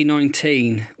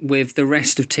 2019 with the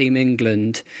rest of Team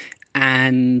England,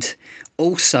 and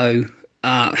also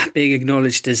being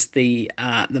acknowledged as the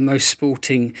most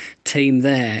sporting team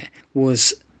there,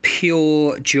 was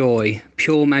pure joy,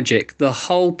 pure magic. The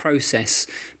whole process,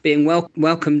 being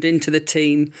welcomed into the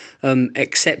team,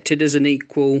 accepted as an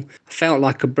equal, felt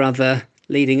like a brother,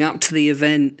 leading up to the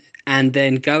event, and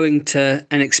then going to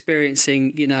and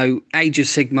experiencing, Age of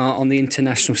Sigmar on the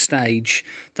international stage.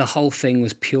 The whole thing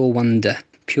was pure wonder,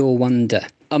 pure wonder.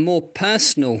 A more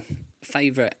personal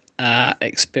favourite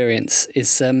experience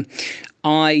is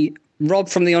Rob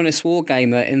from The Honest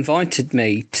Wargamer invited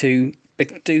me to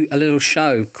do a little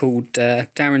show called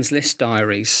Darren's List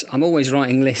Diaries. I'm always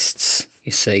writing lists,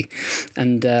 you see,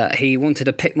 and he wanted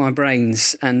to pick my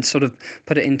brains and sort of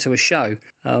put it into a show.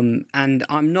 And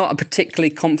I'm not a particularly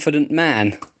confident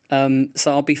man,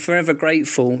 so I'll be forever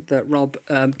grateful that Rob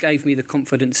gave me the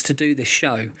confidence to do this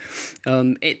show.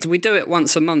 We do it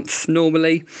once a month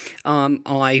normally.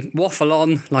 I waffle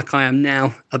on like I am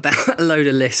now about a load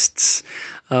of lists.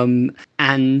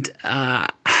 And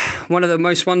one of the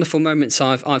most wonderful moments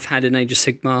I've had in Age of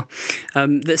Sigmar.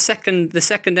 The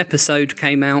second episode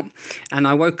came out, and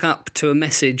I woke up to a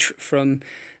message from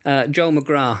Joel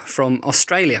McGrath from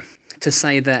Australia to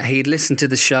say that he'd listened to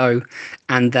the show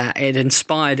and that it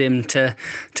inspired him to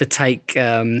take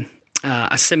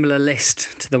a similar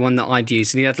list to the one that I'd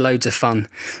used, and he had loads of fun.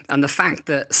 And the fact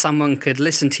that someone could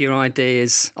listen to your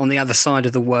ideas on the other side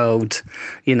of the world,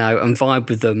 and vibe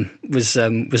with them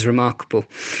was remarkable.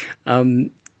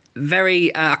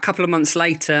 A couple of months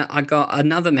later, I got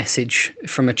another message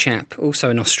from a chap, also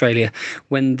in Australia,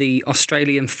 when the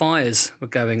Australian fires were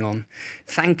going on,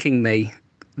 thanking me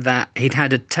that he'd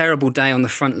had a terrible day on the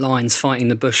front lines fighting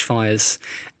the bushfires,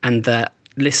 and that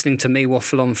listening to me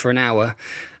waffle on for an hour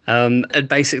had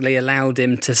basically allowed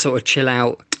him to sort of chill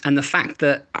out. And the fact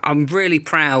that I'm really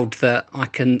proud that I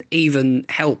can even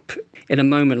help in a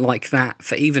moment like that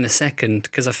for even a second,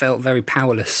 because I felt very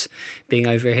powerless being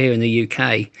over here in the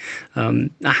UK. I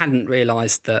hadn't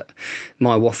realised that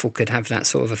my waffle could have that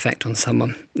sort of effect on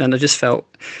someone, and I just felt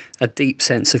a deep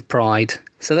sense of pride.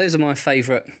 So those are my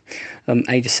favourite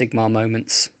Age of Sigmar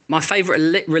moments. My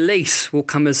favourite release will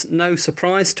come as no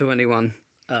surprise to anyone.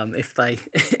 If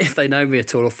they know me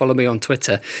at all or follow me on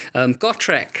Twitter.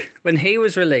 Gotrek, when he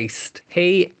was released,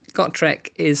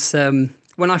 Gotrek is,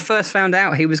 when I first found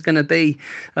out he was going to be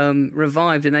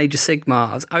revived in Age of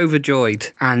Sigmar, I was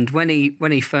overjoyed. And when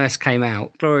he first came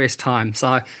out, glorious time. So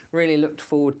I really looked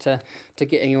forward to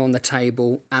getting him on the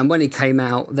table. And when he came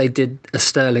out, they did a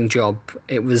sterling job.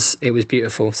 It was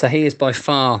beautiful. So he is by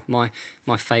far my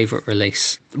favourite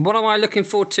release. What am I looking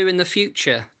forward to in the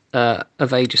future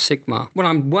of Age of Sigmar? Well,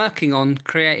 I'm working on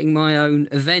creating my own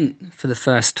event for the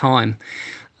first time.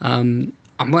 I'm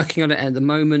working on it at the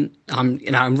moment.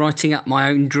 I'm writing up my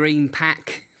own dream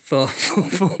pack for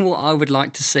what I would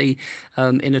like to see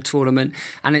in a tournament,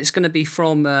 and it's going to be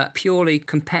from a purely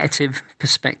competitive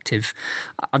perspective.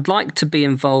 I'd like to be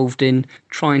involved in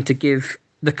trying to give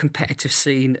the competitive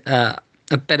scene a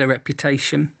better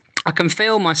reputation. I can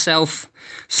feel myself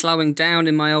slowing down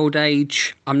in my old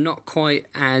age. I'm not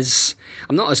as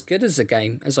good as the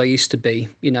game as I used to be,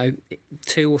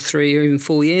 2 or 3 or even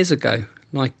 4 years ago.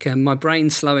 My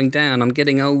brain's slowing down, I'm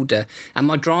getting older, and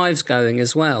my drive's going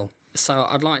as well. So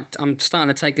I'm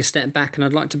starting to take a step back, and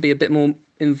I'd like to be a bit more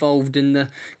involved in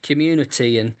the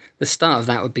community, and the start of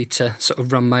that would be to sort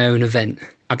of run my own event.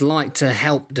 I'd like to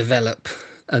help develop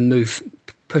and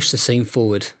push the scene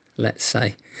forward, let's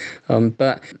say.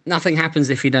 But nothing happens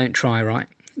if you don't try, right?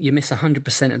 You miss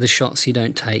 100% of the shots you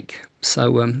don't take.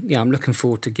 So, I'm looking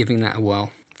forward to giving that a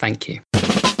whirl. Thank you.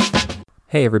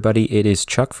 Hey, everybody. It is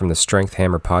Chuck from the Strength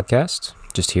Hammer podcast.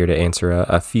 Just here to answer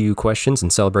a few questions in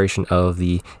celebration of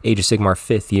the Age of Sigmar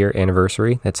 5th year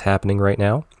anniversary that's happening right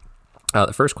now.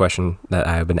 The first question that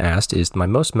I've been asked is my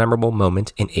most memorable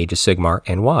moment in Age of Sigmar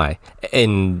and why?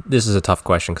 And this is a tough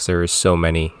question because there are so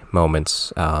many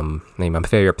moments. My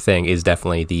favorite thing is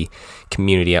definitely the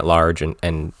community at large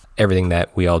and everything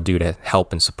that we all do to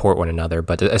help and support one another.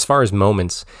 But as far as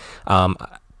moments, I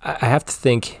have to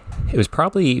think it was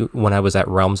probably when I was at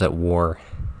Realms at War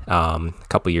a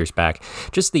couple years back.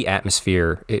 Just the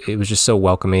atmosphere, it was just so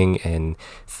welcoming and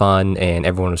fun, and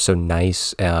everyone was so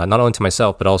nice, not only to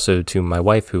myself but also to my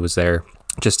wife, who was there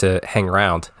just to hang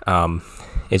around.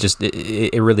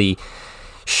 It really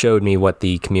showed me what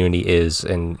the community is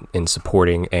in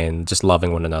supporting and just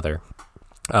loving one another.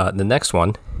 The next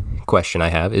question I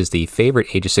have is the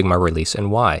favorite Age of Sigmar release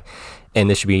and why? And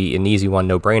this should be an easy one,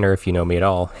 no-brainer if you know me at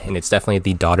all, and it's definitely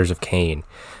the Daughters of Cain.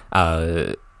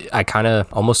 I kind of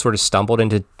almost sort of stumbled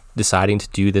into deciding to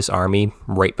do this army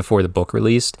right before the book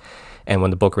released, and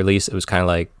when the book released, it was kind of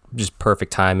like just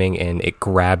perfect timing, and it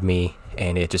grabbed me,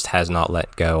 and it just has not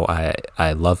let go.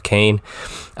 I love Cain,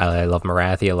 I love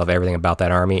Morathi, I love everything about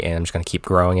that army, and I'm just going to keep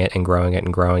growing it and growing it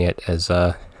and growing it as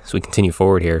we continue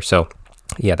forward here. So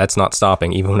yeah, that's not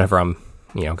stopping, even whenever I'm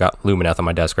got Lumineth on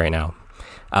my desk right now.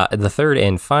 The third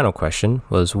and final question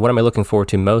was, what am I looking forward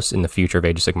to most in the future of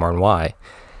Age of Sigmar and why?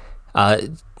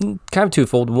 Kind of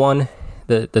twofold. One,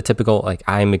 the typical,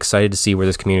 I'm excited to see where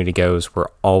this community goes. We're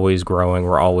always growing,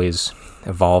 we're always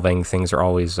evolving, things are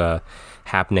always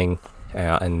happening,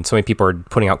 and so many people are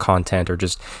putting out content or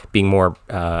just being more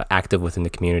active within the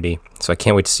community. So I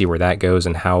can't wait to see where that goes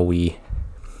and how we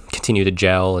continue to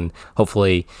gel and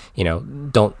hopefully,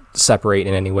 don't separate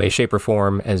in any way, shape, or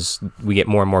form as we get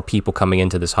more and more people coming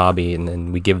into this hobby, and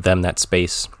then we give them that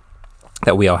space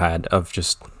that we all had of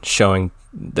just showing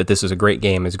that this is a great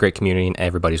game, it's a great community, and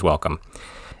everybody's welcome.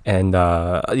 And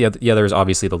the other is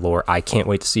obviously the lore. I can't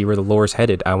wait to see where the lore is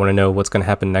headed. I want to know what's going to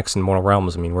happen next in Mortal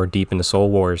Realms. I mean, we're deep into Soul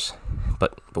Wars,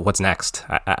 but what's next?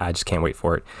 I just can't wait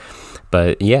for it.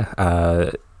 But yeah,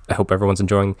 I hope everyone's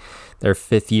enjoying their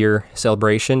 5th year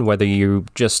celebration, whether you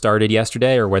just started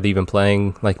yesterday or whether you've been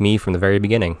playing like me from the very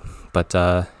beginning. But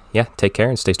yeah, take care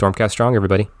and stay Stormcast strong,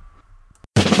 everybody.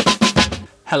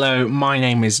 Hello, my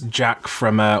name is Jack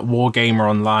from Wargamer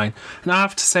Online, and I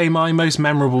have to say my most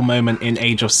memorable moment in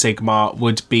Age of Sigmar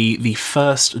would be the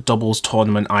first doubles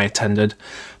tournament I attended.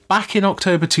 Back in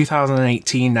October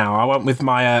 2018 now, I went with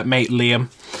my mate Liam,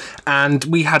 and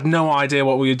we had no idea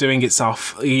what we were doing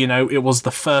itself. You know, it was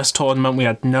the first tournament, we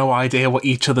had no idea what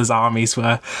each other's armies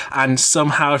were, and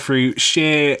somehow through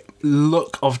sheer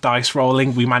luck of dice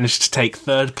rolling, we managed to take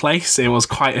third place. It was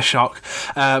quite a shock,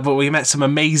 but we met some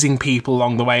amazing people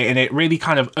along the way, and it really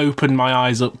kind of opened my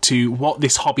eyes up to what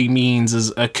this hobby means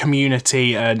as a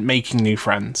community and making new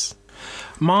friends.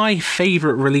 My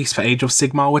favourite release for Age of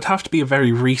Sigmar would have to be a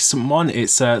very recent one.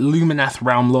 It's Lumineth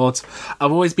Realm Lords.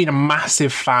 I've always been a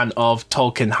massive fan of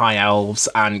Tolkien High Elves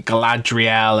and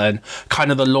Galadriel and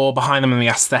kind of the lore behind them and the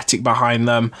aesthetic behind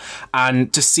them.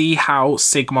 And to see how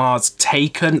Sigmar's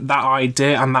taken that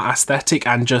idea and that aesthetic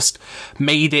and just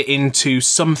made it into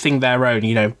something their own,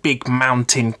 you know, big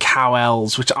mountain cow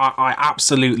elves, which I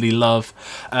absolutely love.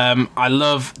 I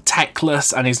love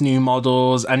Teclis and his new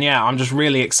models. And yeah, I'm just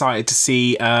really excited to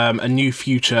see a new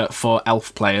future for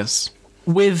elf players.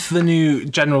 With the new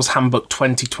General's Handbook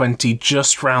 2020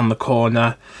 just round the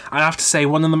corner, I have to say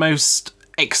one of the most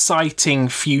exciting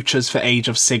futures for Age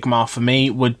of Sigmar for me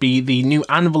would be the new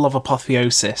Anvil of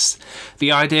Apotheosis.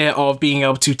 The idea of being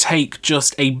able to take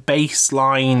just a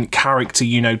baseline character,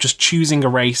 you know, just choosing a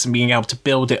race and being able to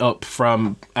build it up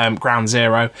from ground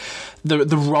zero. The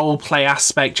role play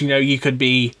aspect, you know, you could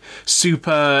be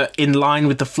super in line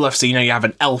with the fluff, so you know you have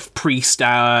an elf priest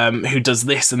who does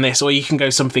this and this, or you can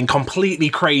go something completely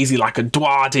crazy like a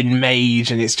Dwarden mage,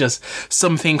 and it's just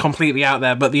something completely out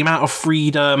there. But the amount of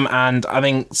freedom and I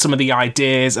think some of the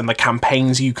ideas and the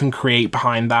campaigns you can create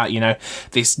behind that, you know,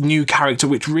 this new character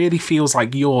which really feels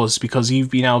like yours because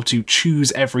you've been able to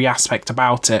choose every aspect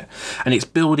about it, and it's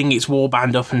building its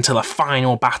warband up until a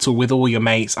final battle with all your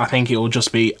mates. I think it will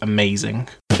just be amazing.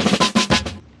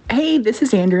 Hey, this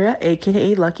is Andrea,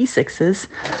 aka Lucky Sixes.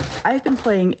 I've been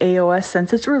playing AOS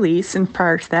since its release, and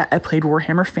prior to that, I played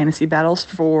Warhammer Fantasy Battles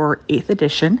for 8th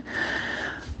edition.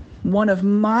 One of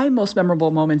my most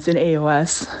memorable moments in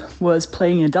AOS was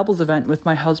playing a doubles event with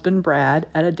my husband Brad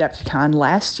at Adepticon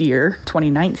last year,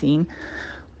 2019.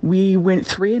 We went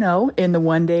 3-0 in the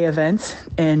one-day event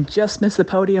and just missed the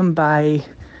podium by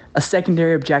a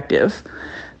secondary objective.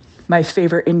 My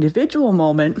favorite individual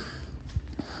moment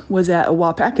was at a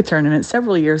Wapaka tournament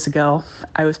several years ago.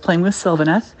 I was playing with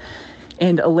Sylvaneth,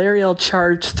 and Alariel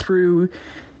charged through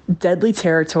deadly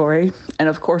territory, and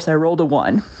of course I rolled a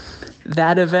 1.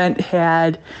 That event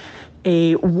had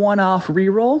a one-off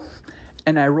reroll,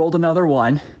 and I rolled another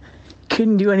 1.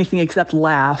 Couldn't do anything except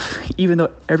laugh, even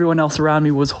though everyone else around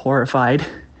me was horrified.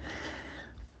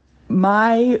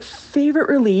 My favorite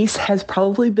release has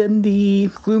probably been the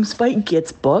Gloomspite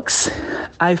Gitz books.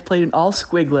 I've played an all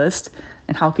squig list,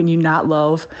 and how can you not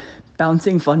love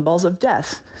bouncing fun balls of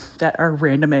death that are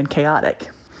random and chaotic?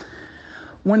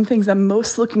 One of the things I'm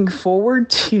most looking forward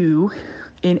to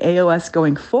in AOS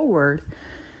going forward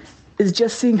is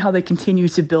just seeing how they continue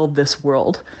to build this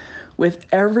world. With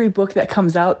every book that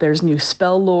comes out, there's new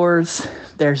spell lores,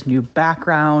 there's new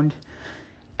background,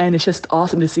 and it's just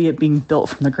awesome to see it being built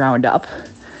from the ground up.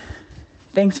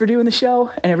 Thanks for doing the show,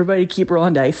 and everybody keep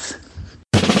rolling dice.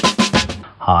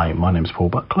 Hi, my name's Paul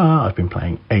Buckler. I've been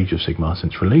playing Age of Sigmar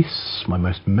since release. My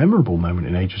most memorable moment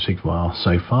in Age of Sigmar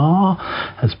so far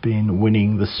has been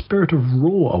winning the Spirit of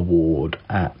Raw award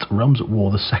at Realms at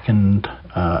War, the second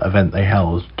event they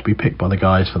held. To be picked by the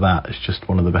guys for that is just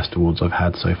one of the best awards I've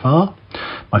had so far.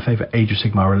 My favourite Age of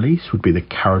Sigmar release would be the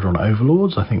Caradron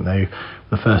Overlords. I think they were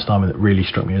the first time that really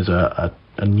struck me as a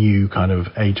new kind of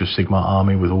Age of Sigmar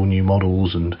army with all new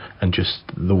models and just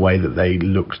the way that they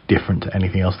looked different to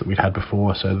anything else that we'd had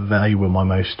before. So they were my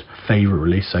most favourite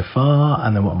release so far.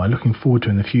 And then what am I looking forward to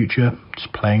in the future?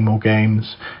 Just playing more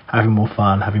games, having more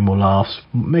fun, having more laughs,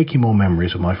 making more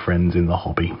memories with my friends in the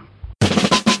hobby.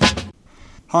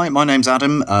 Hi, my name's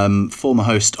Adam, former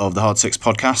host of the Hard Six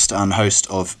podcast and host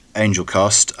of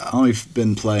Angelcast. I've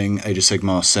been playing Age of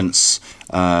Sigmar since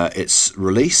its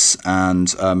release,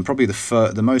 and probably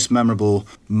the most memorable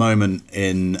moment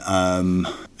in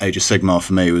Age of Sigmar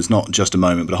for me was not just a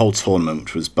moment, but a whole tournament,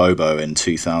 which was Bobo in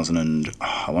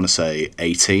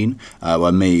 2018,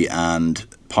 where me and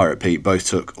Pirate Pete both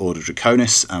took Order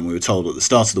Draconis, and we were told at the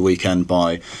start of the weekend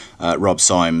by Rob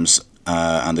Symes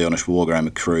and the Honest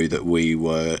Wargamer crew that we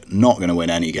were not going to win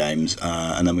any games,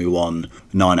 and then we won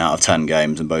 9 out of 10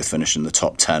 games and both finished in the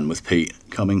top 10 with Pete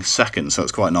coming second, so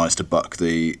it's quite nice to buck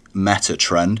the meta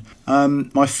trend.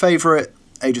 My favourite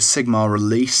Age of Sigmar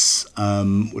release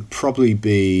would probably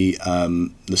be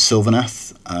the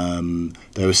Sylvaneth.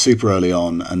 They were super early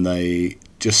on, and they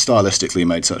just stylistically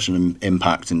made such an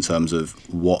impact in terms of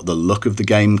what the look of the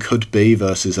game could be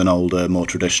versus an older, more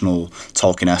traditional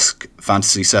Tolkien-esque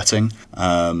fantasy setting.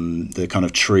 The kind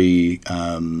of tree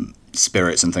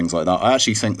spirits and things like that. I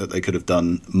actually think that they could have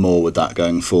done more with that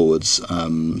going forwards.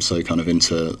 So kind of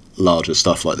into larger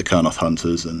stuff like the Kurnoth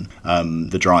Hunters and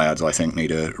the Dryads, I think,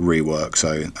 need a rework.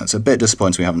 So it's a bit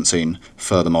disappointing we haven't seen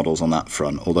further models on that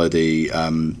front. Although the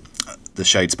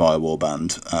Shadespire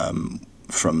Warband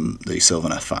from the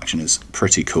Sylvaneth faction is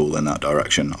pretty cool in that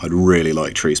direction. I'd really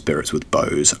like tree spirits with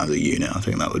bows as a unit. I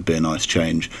think that would be a nice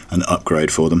change and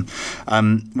upgrade for them.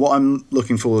 What I'm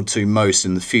looking forward to most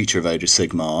in the future of Age of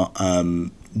Sigmar,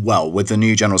 well, with the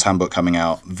new General's Handbook coming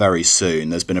out very soon,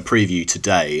 there's been a preview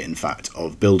today, in fact,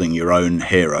 of building your own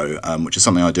hero, which is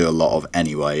something I do a lot of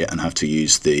anyway, and have to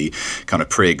use the kind of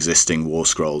pre-existing war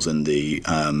scrolls in the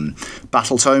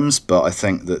battle tomes. But I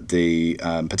think that the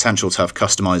potential to have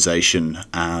customization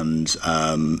and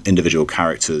individual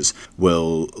characters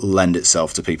will lend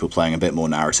itself to people playing a bit more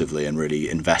narratively and really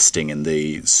investing in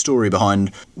the story behind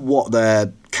what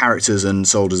their characters and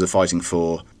soldiers are fighting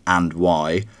for and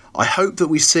why. I hope that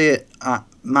we see it at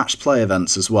match play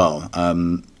events as well.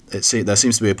 There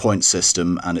seems to be a point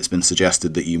system, and it's been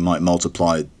suggested that you might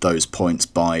multiply those points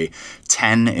by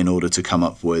 10 in order to come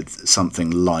up with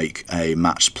something like a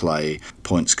match play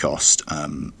points cost.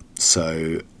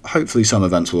 So hopefully some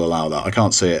events will allow that. I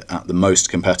can't see it at the most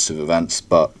competitive events,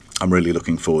 but I'm really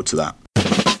looking forward to that.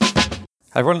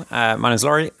 Hi everyone, my name's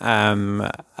Laurie.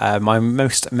 My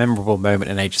most memorable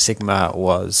moment in Age of Sigmar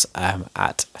was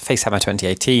at Facehammer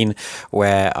 2018,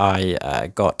 where I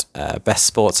got Best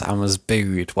Sports and was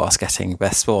booed whilst getting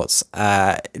Best Sports.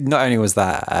 Not only was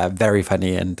that very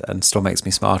funny and still makes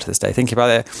me smile to this day thinking about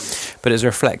it, but it's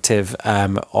reflective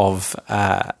of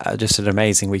just an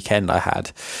amazing weekend I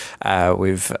had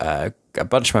with a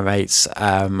bunch of my mates.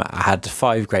 I had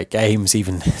 5 great games,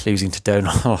 even losing to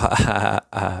Donal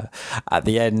at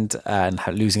the end and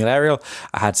losing an aerial.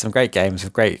 I had some great games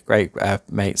with great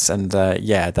mates, and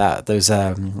those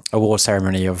award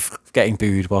ceremony of getting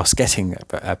booed whilst getting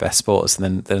Best Sports,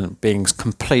 and then being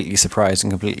completely surprised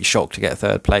and completely shocked to get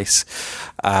 3rd place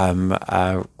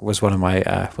was one of my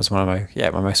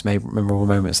my most memorable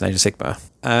moments in Age of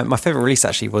Sigmar. My favorite release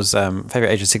actually was favorite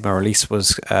Age of Sigmar release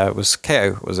was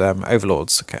KO, was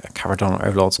Overlords, Caradon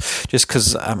Overlords, just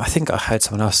because I think I heard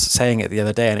someone else saying it the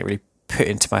other day, and it really put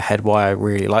into my head why I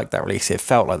really liked that release. It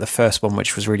felt like the first one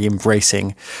which was really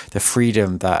embracing the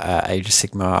freedom that Age of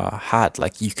Sigmar had.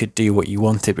 Like, you could do what you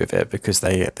wanted with it because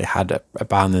they had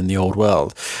abandoned the old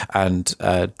world, and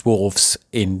dwarves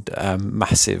in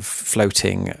massive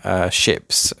floating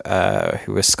ships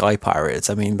who were sky pirates.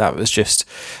 I mean, that was just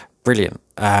brilliant.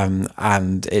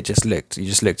 And you just looked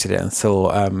at it and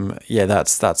thought,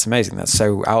 that's amazing. That's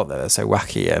so out there. That's so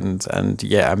wacky and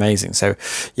amazing. So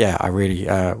I really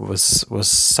was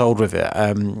sold with it.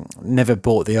 Never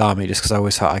bought the army just because I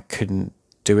always thought I couldn't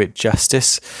do it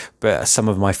justice. But some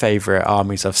of my favourite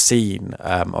armies I've seen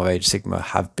of Age of Sigmar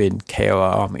have been KO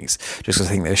armies, just because I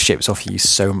think those ships offer you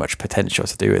so much potential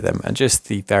to do with them, and just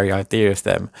the very idea of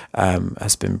them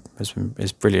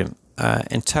is brilliant.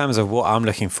 In terms of what I'm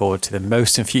looking forward to the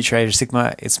most in future Age of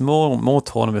Sigmar, it's more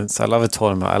tournaments. I love a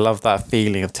tournament. I love that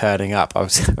feeling of turning up. I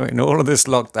was in all of this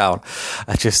lockdown.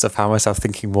 I found myself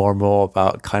thinking more and more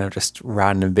about kind of just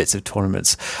random bits of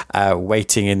tournaments,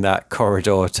 waiting in that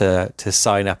corridor to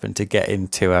sign up and to get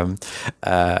into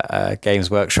Games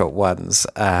Workshop ones,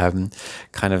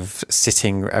 kind of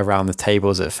sitting around the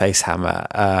tables at Facehammer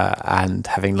and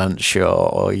having lunch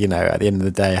or at the end of the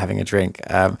day having a drink.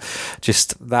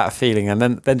 Just that feeling, and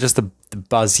then just the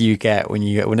buzz you get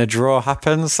when a draw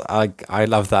happens. I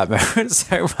love that moment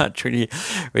so much when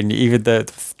you even the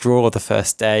draw the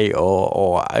first day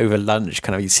or over lunch,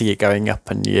 kind of you see it going up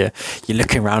and you're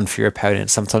looking around for your opponent.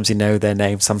 Sometimes you know their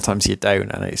name, sometimes you don't,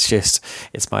 and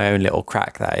it's my own little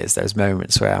crack. That is those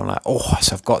moments where I'm like, oh,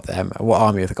 so I've got them. What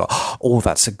army have I got? Oh,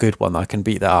 that's a good one. I can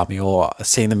beat that army. Or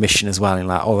seeing the mission as well, and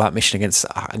like, oh, that mission against,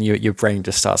 and your brain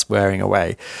just starts wearing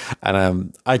away.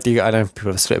 And I know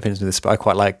people have split opinions with this, but I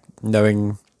quite like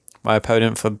knowing my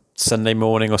opponent for Sunday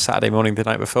morning or Saturday morning the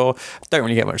night before. I don't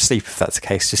really get much sleep if that's the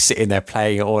case, just sitting there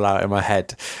playing it all out in my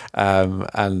head. I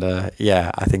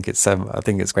think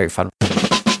it's great fun.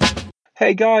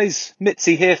 Hey guys,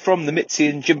 Mitzi here from the Mitzi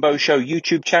and Jimbo Show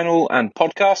YouTube channel and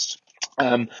podcast.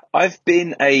 I've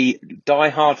been a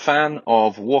die-hard fan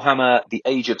of Warhammer The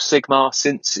Age of Sigmar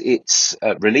since its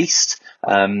released,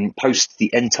 post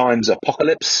the End Times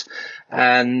Apocalypse.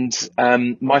 And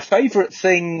my favourite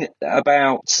thing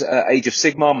about Age of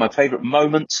Sigmar, my favourite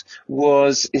moment,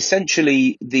 was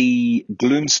essentially the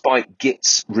Gloomspite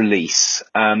Gits release,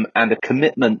 and a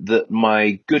commitment that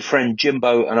my good friend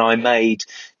Jimbo and I made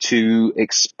to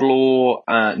explore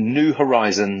new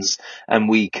horizons, and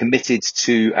we committed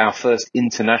to our first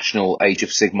international Age of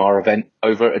Sigmar event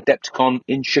over Adepticon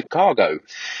in Chicago.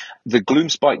 The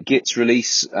Gloomspite Gits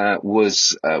release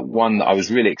was one that I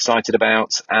was really excited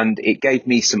about, and it gave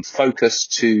me some focus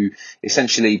to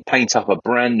essentially paint up a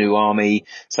brand new army,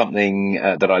 something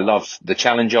that I love the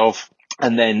challenge of,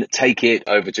 and then take it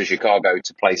over to Chicago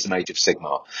to play some Age of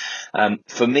Sigmar.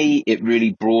 For me, it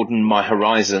really broadened my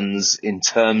horizons in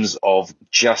terms of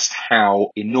just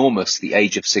how enormous the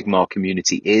Age of Sigmar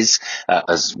community is,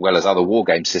 as well as other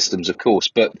wargame systems, of course.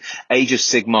 But Age of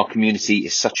Sigmar community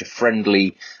is such a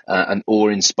friendly and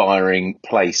awe-inspiring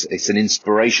place. It's an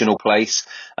inspirational place,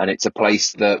 and it's a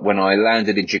place that when I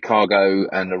landed in Chicago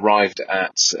and arrived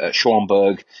at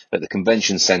Schwanberg at the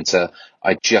convention center,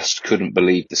 I just couldn't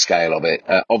believe the scale of it.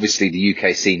 Obviously, the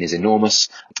UK scene is enormous,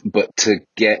 but to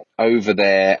get over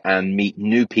there and meet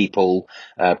new people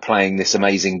playing this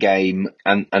amazing game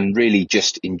and really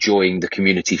just enjoying the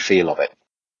community feel of it.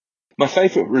 My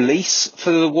favourite release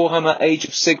for the Warhammer Age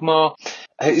of Sigmar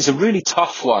is a really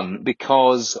tough one,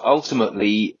 because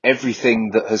ultimately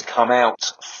everything that has come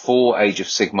out for Age of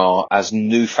Sigmar as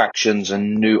new factions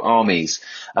and new armies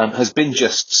has been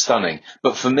just stunning.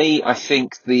 But for me, I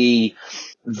think the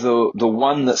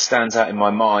one that stands out in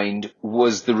my mind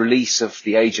was the release of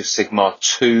the Age of Sigmar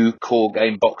 2 core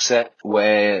game box set,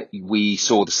 where we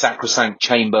saw the Sacrosanct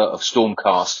Chamber of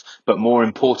Stormcast, but more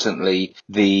importantly,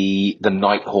 the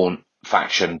Nighthaunt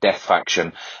faction, Death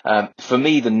faction. For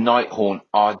me, the Nighthaunt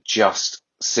are just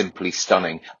simply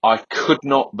stunning. I could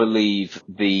not believe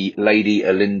the Lady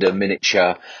Alinda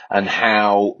miniature and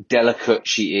how delicate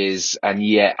she is, and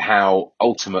yet how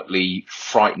ultimately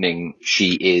frightening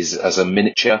she is as a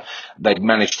miniature. They've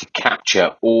managed to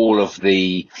capture all of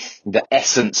the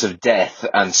essence of death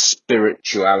and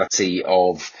spirituality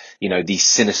of, these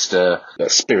sinister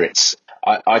spirits.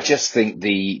 I just think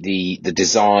the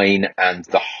design and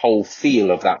the whole feel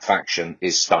of that faction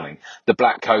is stunning. The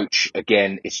Black Coach,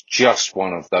 again, is just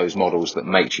one of those models that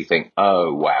makes you think,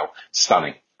 oh, wow,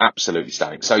 stunning. Absolutely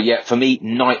stunning. So, yeah, for me,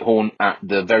 Nighthaunt at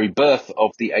the very birth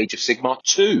of the Age of Sigmar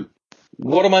 2.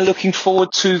 What am I looking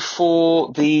forward to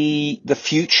for the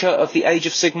future of the Age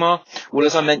of Sigmar? Well,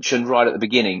 as I mentioned right at the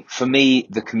beginning, for me,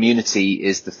 the community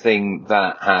is the thing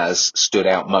that has stood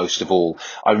out most of all.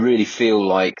 I really feel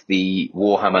like the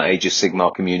Warhammer Age of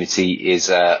Sigmar community is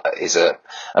a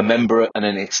member and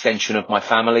an extension of my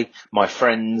family. My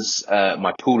friends,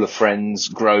 my pool of friends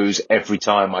grows every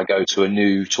time I go to a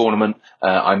new tournament.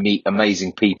 I meet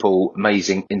amazing people,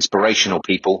 amazing inspirational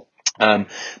people.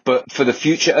 But for the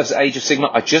future of Age of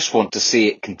Sigmar, I just want to see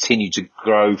it continue to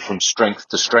grow from strength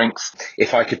to strength.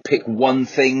 If I could pick one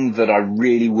thing that I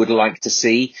really would like to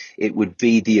see, it would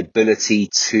be the ability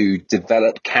to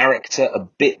develop character a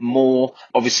bit more.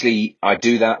 Obviously, I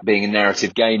do that being a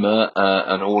narrative gamer,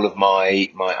 and all of my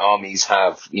armies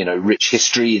have, rich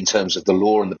history in terms of the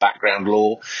lore and the background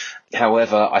lore.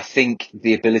 However, I think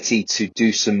the ability to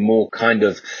do some more kind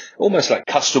of almost like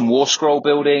custom war scroll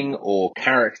building, or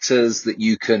characters that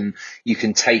you can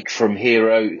take from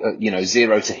hero,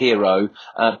 zero to hero,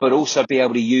 but also be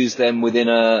able to use them within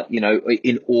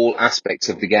in all aspects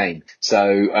of the game. So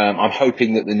I'm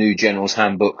hoping that the new General's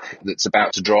Handbook that's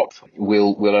about to drop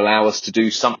will allow us to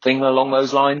do something along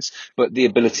those lines. But the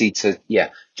ability to,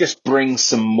 just bring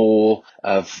some more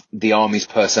of the army's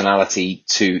personality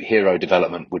to hero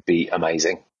development would be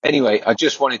amazing. Anyway, I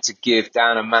just wanted to give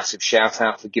Dan a massive shout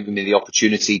out for giving me the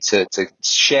opportunity to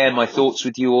share my thoughts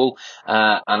with you all.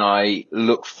 And I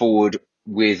look forward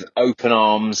with open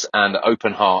arms and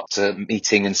open heart to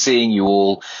meeting and seeing you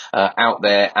all out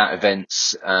there at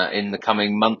events in the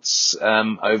coming months,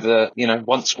 over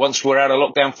once we're out of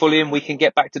lockdown fully and we can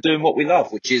get back to doing what we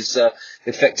love, which is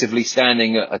effectively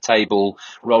standing at a table,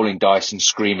 rolling dice and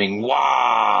screaming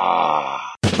 "Wah!"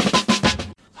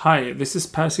 Hi, this is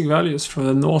Per Sigvalius from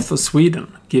the north of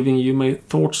Sweden, giving you my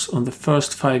thoughts on the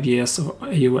first 5 years of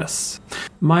AOS.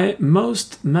 My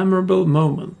most memorable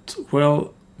moment,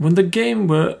 well, when the game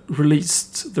were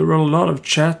released, there were a lot of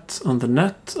chat on the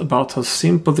net about how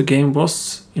simple the game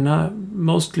was in a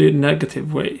mostly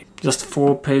negative way. Just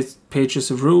 4 pages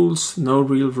of rules, no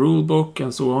real rule book,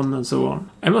 and so on and so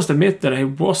on. I must admit that I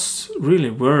was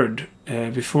really worried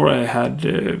before I had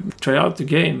tried out the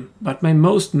game, but my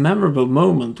most memorable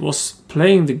moment was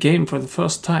playing the game for the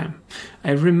first time.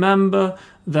 I remember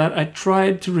that I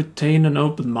tried to retain an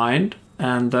open mind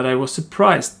and that I was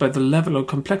surprised by the level of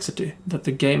complexity that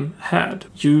the game had.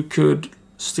 You could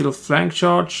still flank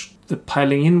charge, the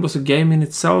piling in was a game in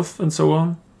itself, and so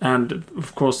on. And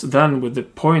of course then with the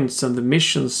points and the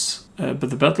missions, but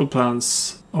the battle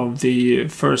plans of the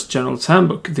first General's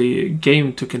Handbook, the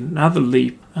game took another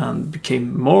leap and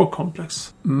became more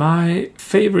complex. My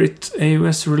favorite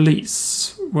AOS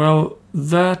release, well,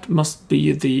 that must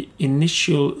be the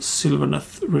initial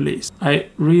Sylvaneth release. I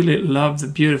really love the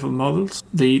beautiful models,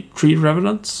 the Tree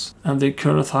Revenants and the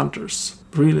Kurnoth Hunters.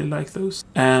 Really like those.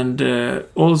 And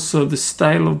also the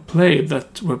style of play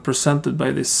that were presented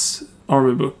by this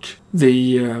army book.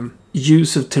 The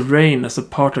use of terrain as a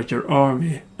part of your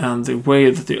army and the way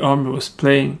that the army was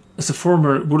playing. As a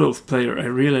former Wood Elf player, I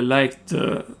really liked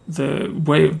the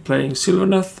way of playing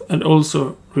Sylvaneth and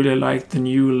also really liked the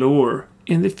new lore.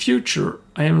 In the future,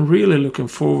 I am really looking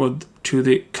forward to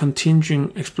the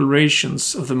continuing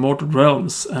explorations of the Mortal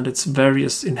Realms and its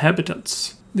various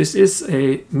inhabitants. This is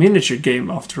a miniature game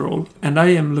after all, and I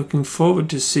am looking forward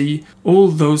to see all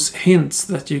those hints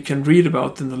that you can read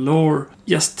about in the lore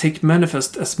just take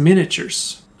manifest as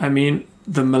miniatures. I mean,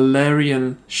 the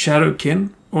Malarian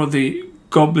Shadowkin or the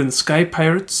Goblin Sky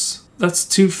Pirates. That's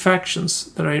two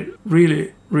factions that I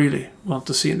really, really want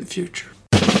to see in the future.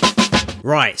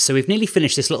 Right, so we've nearly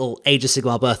finished this little Age of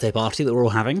Sigmar birthday party that we're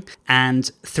all having, and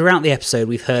throughout the episode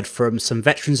we've heard from some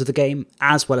veterans of the game,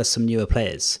 as well as some newer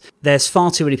players. There's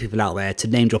far too many people out there to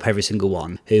name drop every single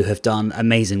one who have done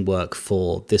amazing work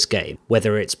for this game,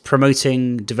 whether it's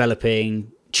promoting,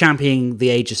 developing, championing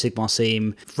the Age of Sigmar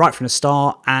theme right from the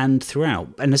start and throughout,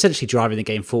 and essentially driving the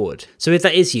game forward. So if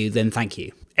that is you, then thank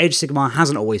you. Age of Sigmar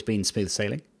hasn't always been smooth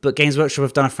sailing, but Games Workshop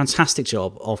have done a fantastic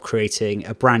job of creating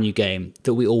a brand new game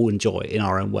that we all enjoy in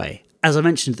our own way. As I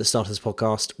mentioned at the start of this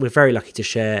podcast, we're very lucky to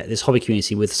share this hobby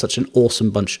community with such an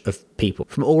awesome bunch of people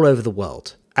from all over the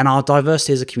world. And our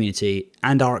diversity as a community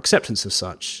and our acceptance of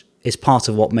such is part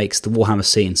of what makes the Warhammer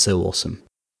scene so awesome.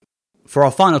 For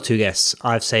our final two guests,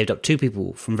 I've saved up two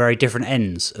people from very different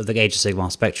ends of the Age of Sigmar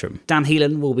spectrum. Dan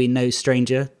Heelan will be no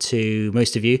stranger to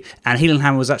most of you, and Heelan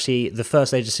Hammer was actually the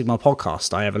first Age of Sigmar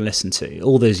podcast I ever listened to,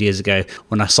 all those years ago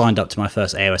when I signed up to my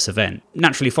first AOS event.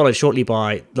 Naturally followed shortly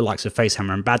by the likes of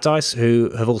Facehammer and Bad Dice,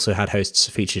 who have also had hosts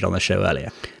featured on the show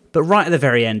earlier. But right at the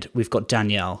very end, we've got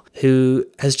Danielle, who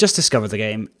has just discovered the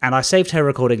game, and I saved her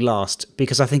recording last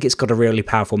because I think it's got a really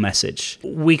powerful message.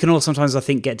 We can all sometimes, I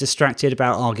think, get distracted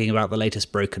about arguing about the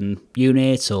latest broken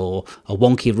unit, or a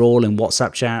wonky rule in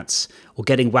WhatsApp chats, or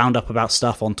getting wound up about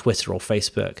stuff on Twitter or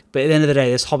Facebook. But at the end of the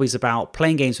day, this hobby's about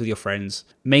playing games with your friends,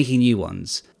 making new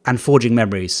ones, and forging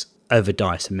memories over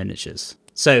dice and miniatures.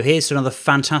 So here's to another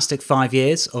fantastic 5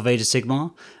 years of Age of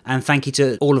Sigmar, and thank you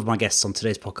to all of my guests on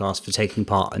today's podcast for taking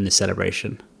part in this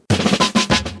celebration.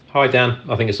 Hi Dan,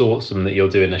 I think it's awesome that you're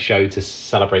doing a show to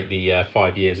celebrate the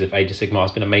 5 years of Age of Sigmar.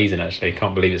 It's been amazing actually, I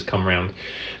can't believe it's come around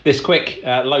this quick.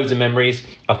 Loads of memories.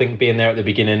 I think being there at the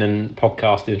beginning and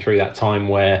podcasting through that time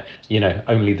where, you know,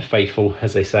 only the faithful,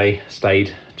 as they say,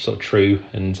 stayed sort of true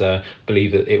and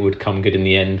believe that it would come good in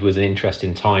the end was an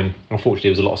interesting time. Unfortunately,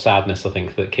 there was a lot of sadness, I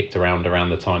think, that kicked around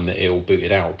the time that it all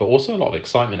booted out, but also a lot of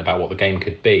excitement about what the game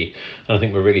could be. And I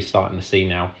think we're really starting to see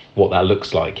now what that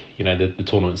looks like. You know, the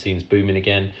tournament scene's booming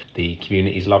again. The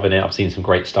community's loving it. I've seen some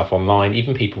great stuff online.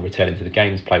 Even people returning to the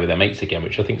games, play with their mates again,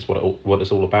 which I think is what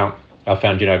it's all about. I've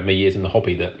found, you know, over my years in the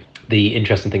hobby that the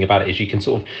interesting thing about it is you can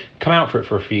sort of come out for it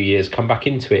for a few years, come back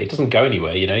into it. It doesn't go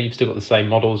anywhere, you know. You've still got the same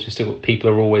models. You've still got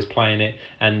people who are always playing it.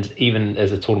 And even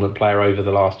as a tournament player over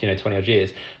the last, 20 odd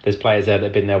years, there's players there that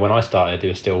have been there when I started who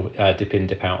are still dip in,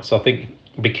 dip out. So I think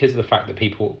because of the fact that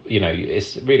people,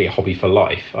 it's really a hobby for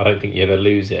life, I don't think you ever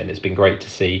lose it. And it's been great to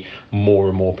see more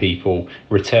and more people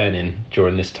returning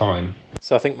during this time.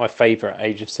 So I think my favourite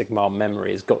Age of Sigmar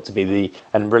memory has got to be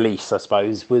release, I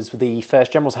suppose, was the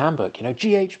first General's Handbook,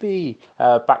 GHB.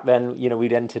 Back then,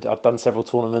 I'd done several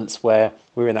tournaments where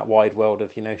we were in that wide world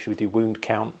of, should we do wound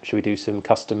count? Should we do some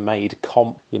custom made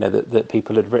comp, that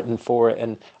people had written for it?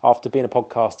 And after being a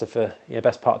podcaster for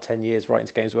best part of 10 years, writing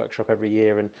to Games Workshop every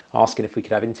year and asking if we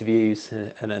could have interviews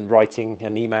and then writing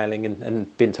and emailing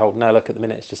and being told, no, look, at the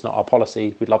minute, it's just not our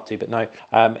policy. We'd love to, but no.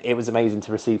 It was amazing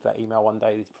to receive that email one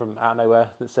day from out of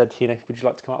nowhere that said, would you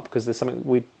like to come up because there's something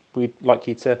we'd we'd like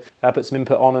you to put some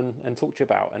input on and talk to you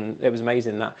about. And it was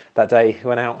amazing that day.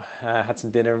 Went out, had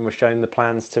some dinner, and was shown the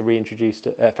plans to reintroduce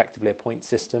effectively a point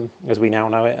system as we now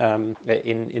know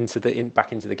it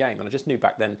back into the game. And I just knew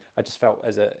back then, I just felt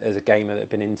as a gamer that had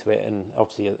been into it, and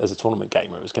obviously as a tournament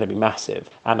gamer, it was going to be massive.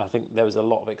 And I think there was a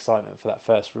lot of excitement for that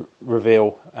first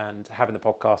reveal, and having the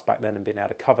podcast back then and being able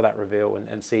to cover that reveal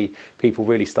and see people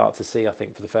really start to see, I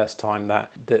think for the first time,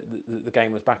 that the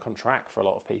game was back on track for a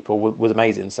lot of people was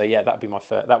amazing. So yeah, that would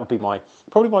be my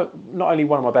not only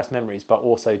one of my best memories, but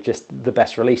also just the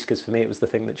best release, because for me it was the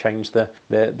thing that changed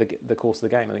the course of the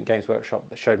game. I think Games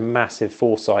Workshop showed massive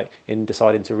foresight in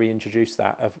deciding to reintroduce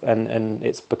that, and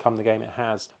it's become the game it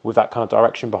has with that kind of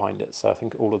direction behind it. So I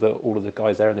think all of the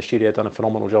guys there in the studio have done a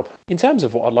phenomenal job. In terms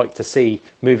of what I'd like to see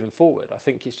moving forward, I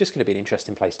think it's just going to be an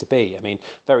interesting place to be. I mean,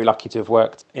 very lucky to have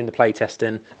worked in the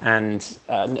playtesting, and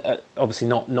obviously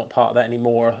not part of that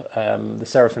anymore. The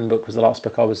Seraphim book was the last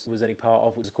book I was any part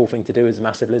of. It was a cool thing to do as a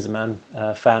massive Lizardman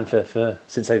fan for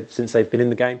since they've been in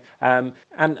the game,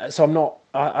 and so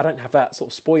I don't have that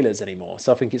sort of spoilers anymore.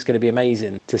 So I think it's going to be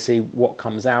amazing to see what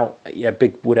comes out. Yeah,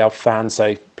 big Wood Elf fan,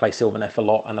 so play Sylvaneth a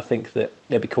lot, and I think that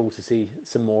it'd be cool to see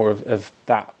some more of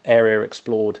that area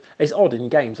explored. It's odd in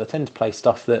games. I tend to play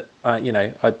stuff that I'm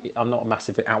not a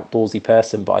massive outdoorsy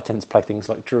person, but I tend to play things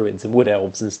like druids and wood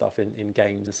elves and stuff in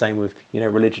games. The same with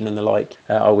religion and the like.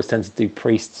 I always tend to do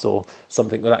priests or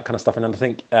something with that kind of stuff. And I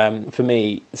think for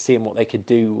me, seeing what they could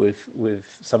do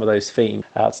with some of those themes,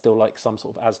 I'd still like some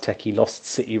sort of Aztec-y Lost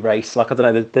City race. Like, I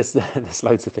don't know, there's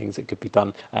loads of things that could be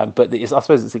done. But I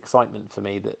suppose it's excitement for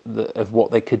me that of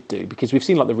what they could do, because we've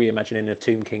seen like the reimagining of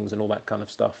Tomb Kings and all that kind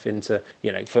of stuff into,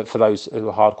 for those who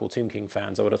are hardcore Tomb King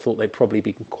fans, I would have thought they'd probably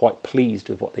be quite pleased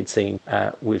with what they'd seen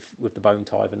with the Bone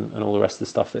Tithe and all the rest of the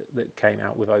stuff that came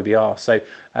out with OBR. So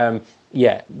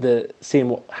seeing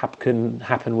what can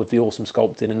happen with the awesome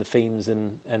sculpting and the themes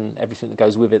and everything that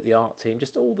goes with it, the art team,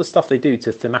 just all the stuff they do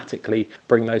to thematically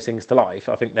bring those things to life.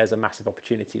 I think there's a massive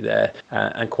opportunity there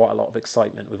and quite a lot of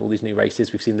excitement with all these new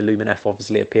races. We've seen the Lumineth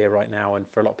obviously appear right now, and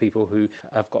for a lot of people who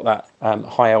have got that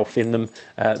high elf in them,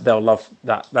 they'll love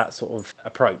that sort of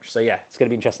approach. So yeah, it's going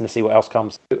to be interesting to see what else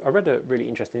comes. I read a really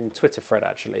interesting Twitter thread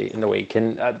actually in the week,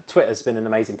 and Twitter's been an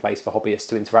amazing place for hobbyists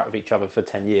to interact with each other for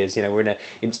 10 years. We're in an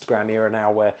Instagram era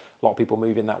now where a lot of people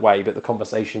move in that way, but the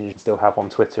conversation you can still have on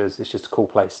Twitter is just a cool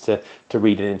place to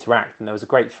read and interact. And there was a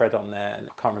great thread on there, and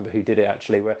I can't remember who did it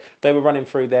actually, where they were running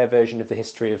through their version of the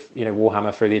history of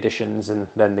Warhammer through the editions, and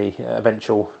then the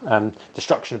eventual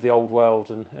destruction of the old world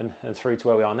and through to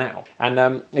where we are now.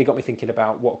 And it got me thinking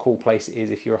about what a cool place it is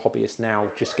if you're a hobbyist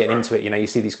now just getting into it. You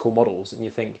see these cool models and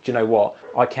you think, do you know what,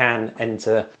 I can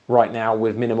enter right now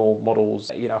with minimal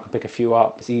models. I can pick a few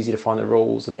up. It's easy to find the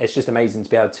rules. It's just amazing to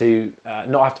be able to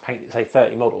not have to paint, say,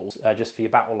 30 models just for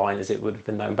your battle line as it would have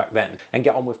been known back then, and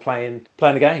get on with playing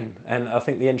the game. And I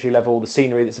think the entry level, the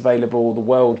scenery that's available, the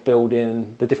world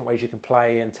building, the different ways you can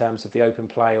play in terms of the open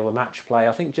play or the match play,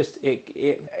 I think just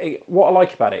what I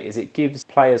like about it is it gives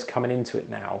players coming into it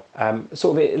now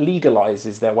it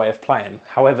legalizes their way of playing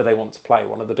however they want to play.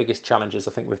 One of the biggest challenges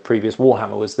I think with previous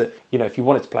Warhammer was that if you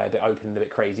wanted to play a bit open and a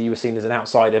bit crazy, you were seen as an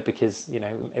outsider because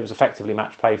it was effectively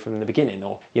match play from the beginning,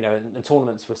 or and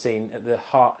tournaments were seen at the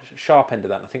sharp end of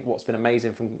that. And I think what's been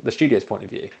amazing from the studio's point of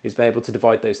view is they're able to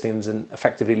divide those things and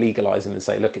effectively legalize them and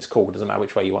say, look, it's cool, it doesn't matter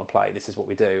which way you want to play, this is what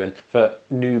we do. And for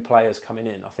new players coming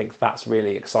in, I think that's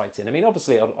really exciting. I mean,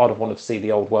 obviously I'd have wanted to see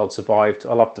the old world survived.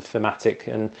 I loved the thematic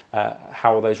and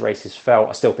how those races felt.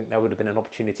 I still think there would have been an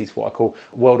opportunity to what I call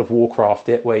World of Warcraft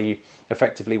it, where you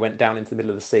effectively went down into the middle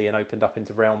of the sea and opened up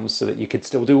into realms so that you could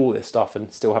still do all this stuff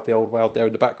and still have the old world there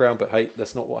in the background. But hey,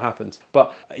 that's not what happened.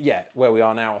 But yeah, where we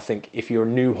are now, I think if you're a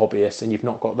new hobbyist and you've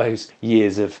not got those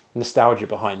years of nostalgia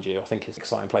behind you, I think it's an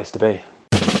exciting place to be.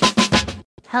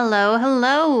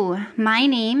 Hello. My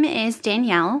name is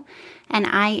Danielle, and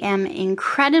I am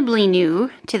incredibly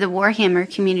new to the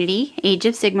Warhammer community, Age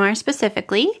of Sigmar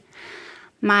specifically.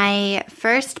 My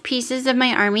first pieces of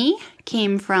my army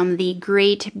came from the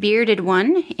Great Bearded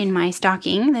One in my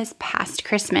stocking this past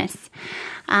Christmas.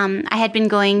 I had been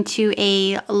going to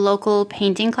a local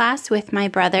painting class with my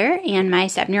brother and my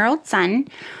 7-year-old son,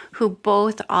 who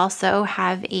both also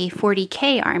have a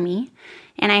 40K army,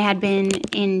 and I had been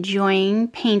enjoying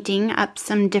painting up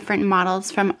some different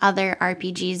models from other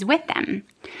RPGs with them.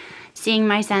 Seeing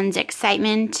my son's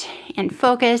excitement and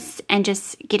focus and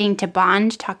just getting to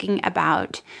bond talking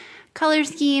about color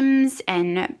schemes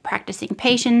and practicing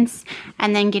patience,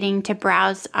 and then getting to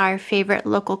browse our favorite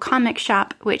local comic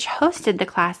shop, which hosted the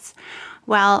class,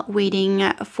 while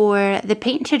waiting for the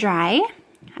paint to dry,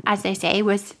 as they say,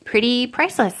 was pretty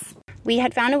priceless. We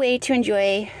had found a way to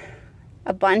enjoy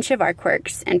a bunch of our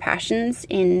quirks and passions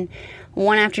in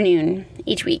one afternoon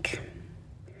each week.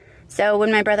 So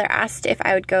when my brother asked if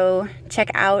I would go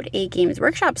check out a Games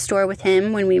Workshop store with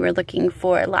him when we were looking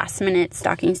for last-minute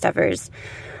stocking stuffers,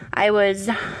 I was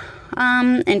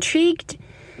intrigued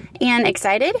and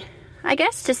excited, I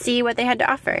guess, to see what they had to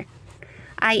offer.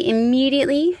 I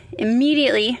immediately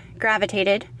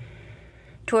gravitated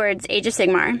towards Age of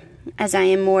Sigmar, as I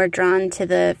am more drawn to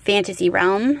the fantasy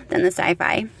realm than the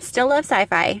sci-fi. Still love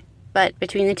sci-fi, but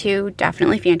between the two,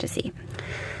 definitely fantasy.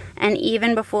 And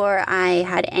even before I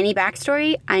had any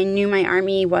backstory, I knew my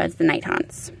army was the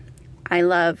Nighthaunts. I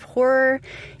love horror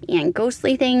and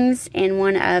ghostly things, and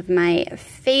one of my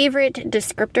favorite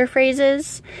descriptor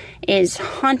phrases is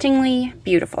hauntingly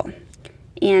beautiful.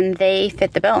 And they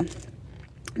fit the bill.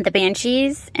 The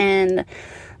Banshees and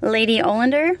Lady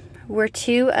Olander were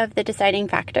two of the deciding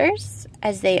factors,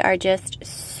 as they are just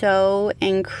so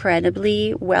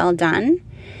incredibly well done.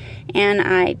 And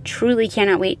I truly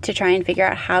cannot wait to try and figure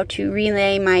out how to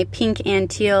relay my pink and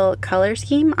teal color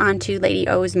scheme onto Lady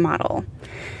O's model.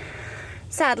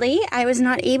 Sadly, I was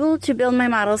not able to build my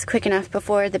models quick enough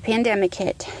before the pandemic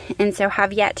hit, and so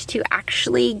have yet to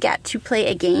actually get to play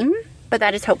a game, but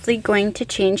that is hopefully going to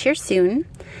change here soon,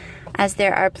 as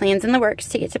there are plans in the works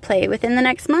to get to play within the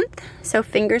next month, so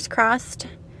fingers crossed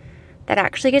that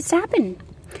actually gets to happen.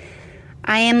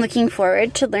 I am looking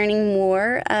forward to learning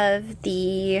more of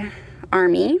the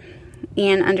army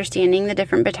and understanding the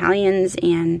different battalions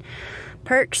and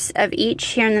perks of each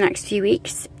here in the next few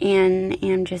weeks, and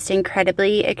am just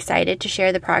incredibly excited to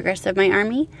share the progress of my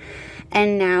army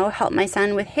and now help my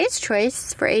son with his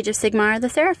choice for Age of Sigmar, the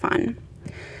Seraphon.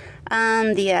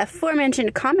 The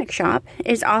aforementioned comic shop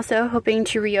is also hoping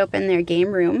to reopen their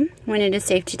game room when it is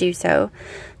safe to do so.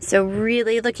 So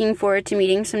really looking forward to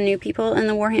meeting some new people in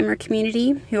the Warhammer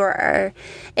community who are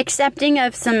accepting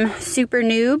of some super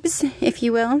noobs, if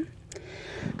you will.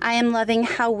 I am loving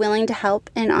how willing to help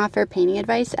and offer painting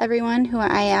advice everyone who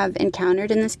I have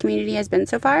encountered in this community has been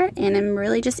so far, and I'm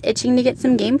really just itching to get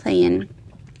some gameplay in.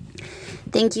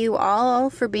 Thank you all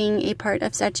for being a part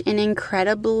of such an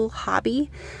incredible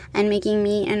hobby and making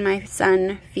me and my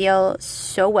son feel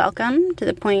so welcome, to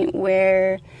the point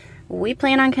where we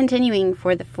plan on continuing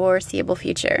for the foreseeable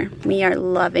future. We are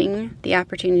loving the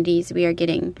opportunities we are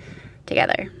getting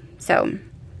together. So,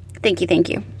 thank you.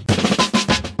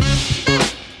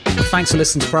 Thanks for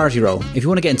listening to Priority Roll. If you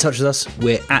want to get in touch with us,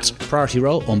 we're at Priority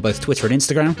Roll on both Twitter and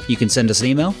Instagram. You can send us an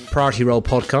email,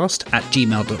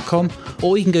 priorityrollpodcast@gmail.com,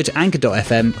 or you can go to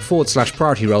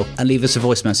anchor.fm/Priority Roll and leave us a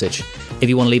voice message. If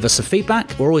you want to leave us some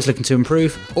feedback, we're always looking to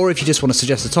improve, or if you just want to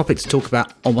suggest a topic to talk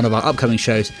about on one of our upcoming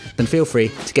shows, then feel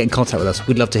free to get in contact with us.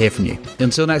 We'd love to hear from you.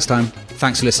 Until next time,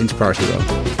 thanks for listening to Priority Roll.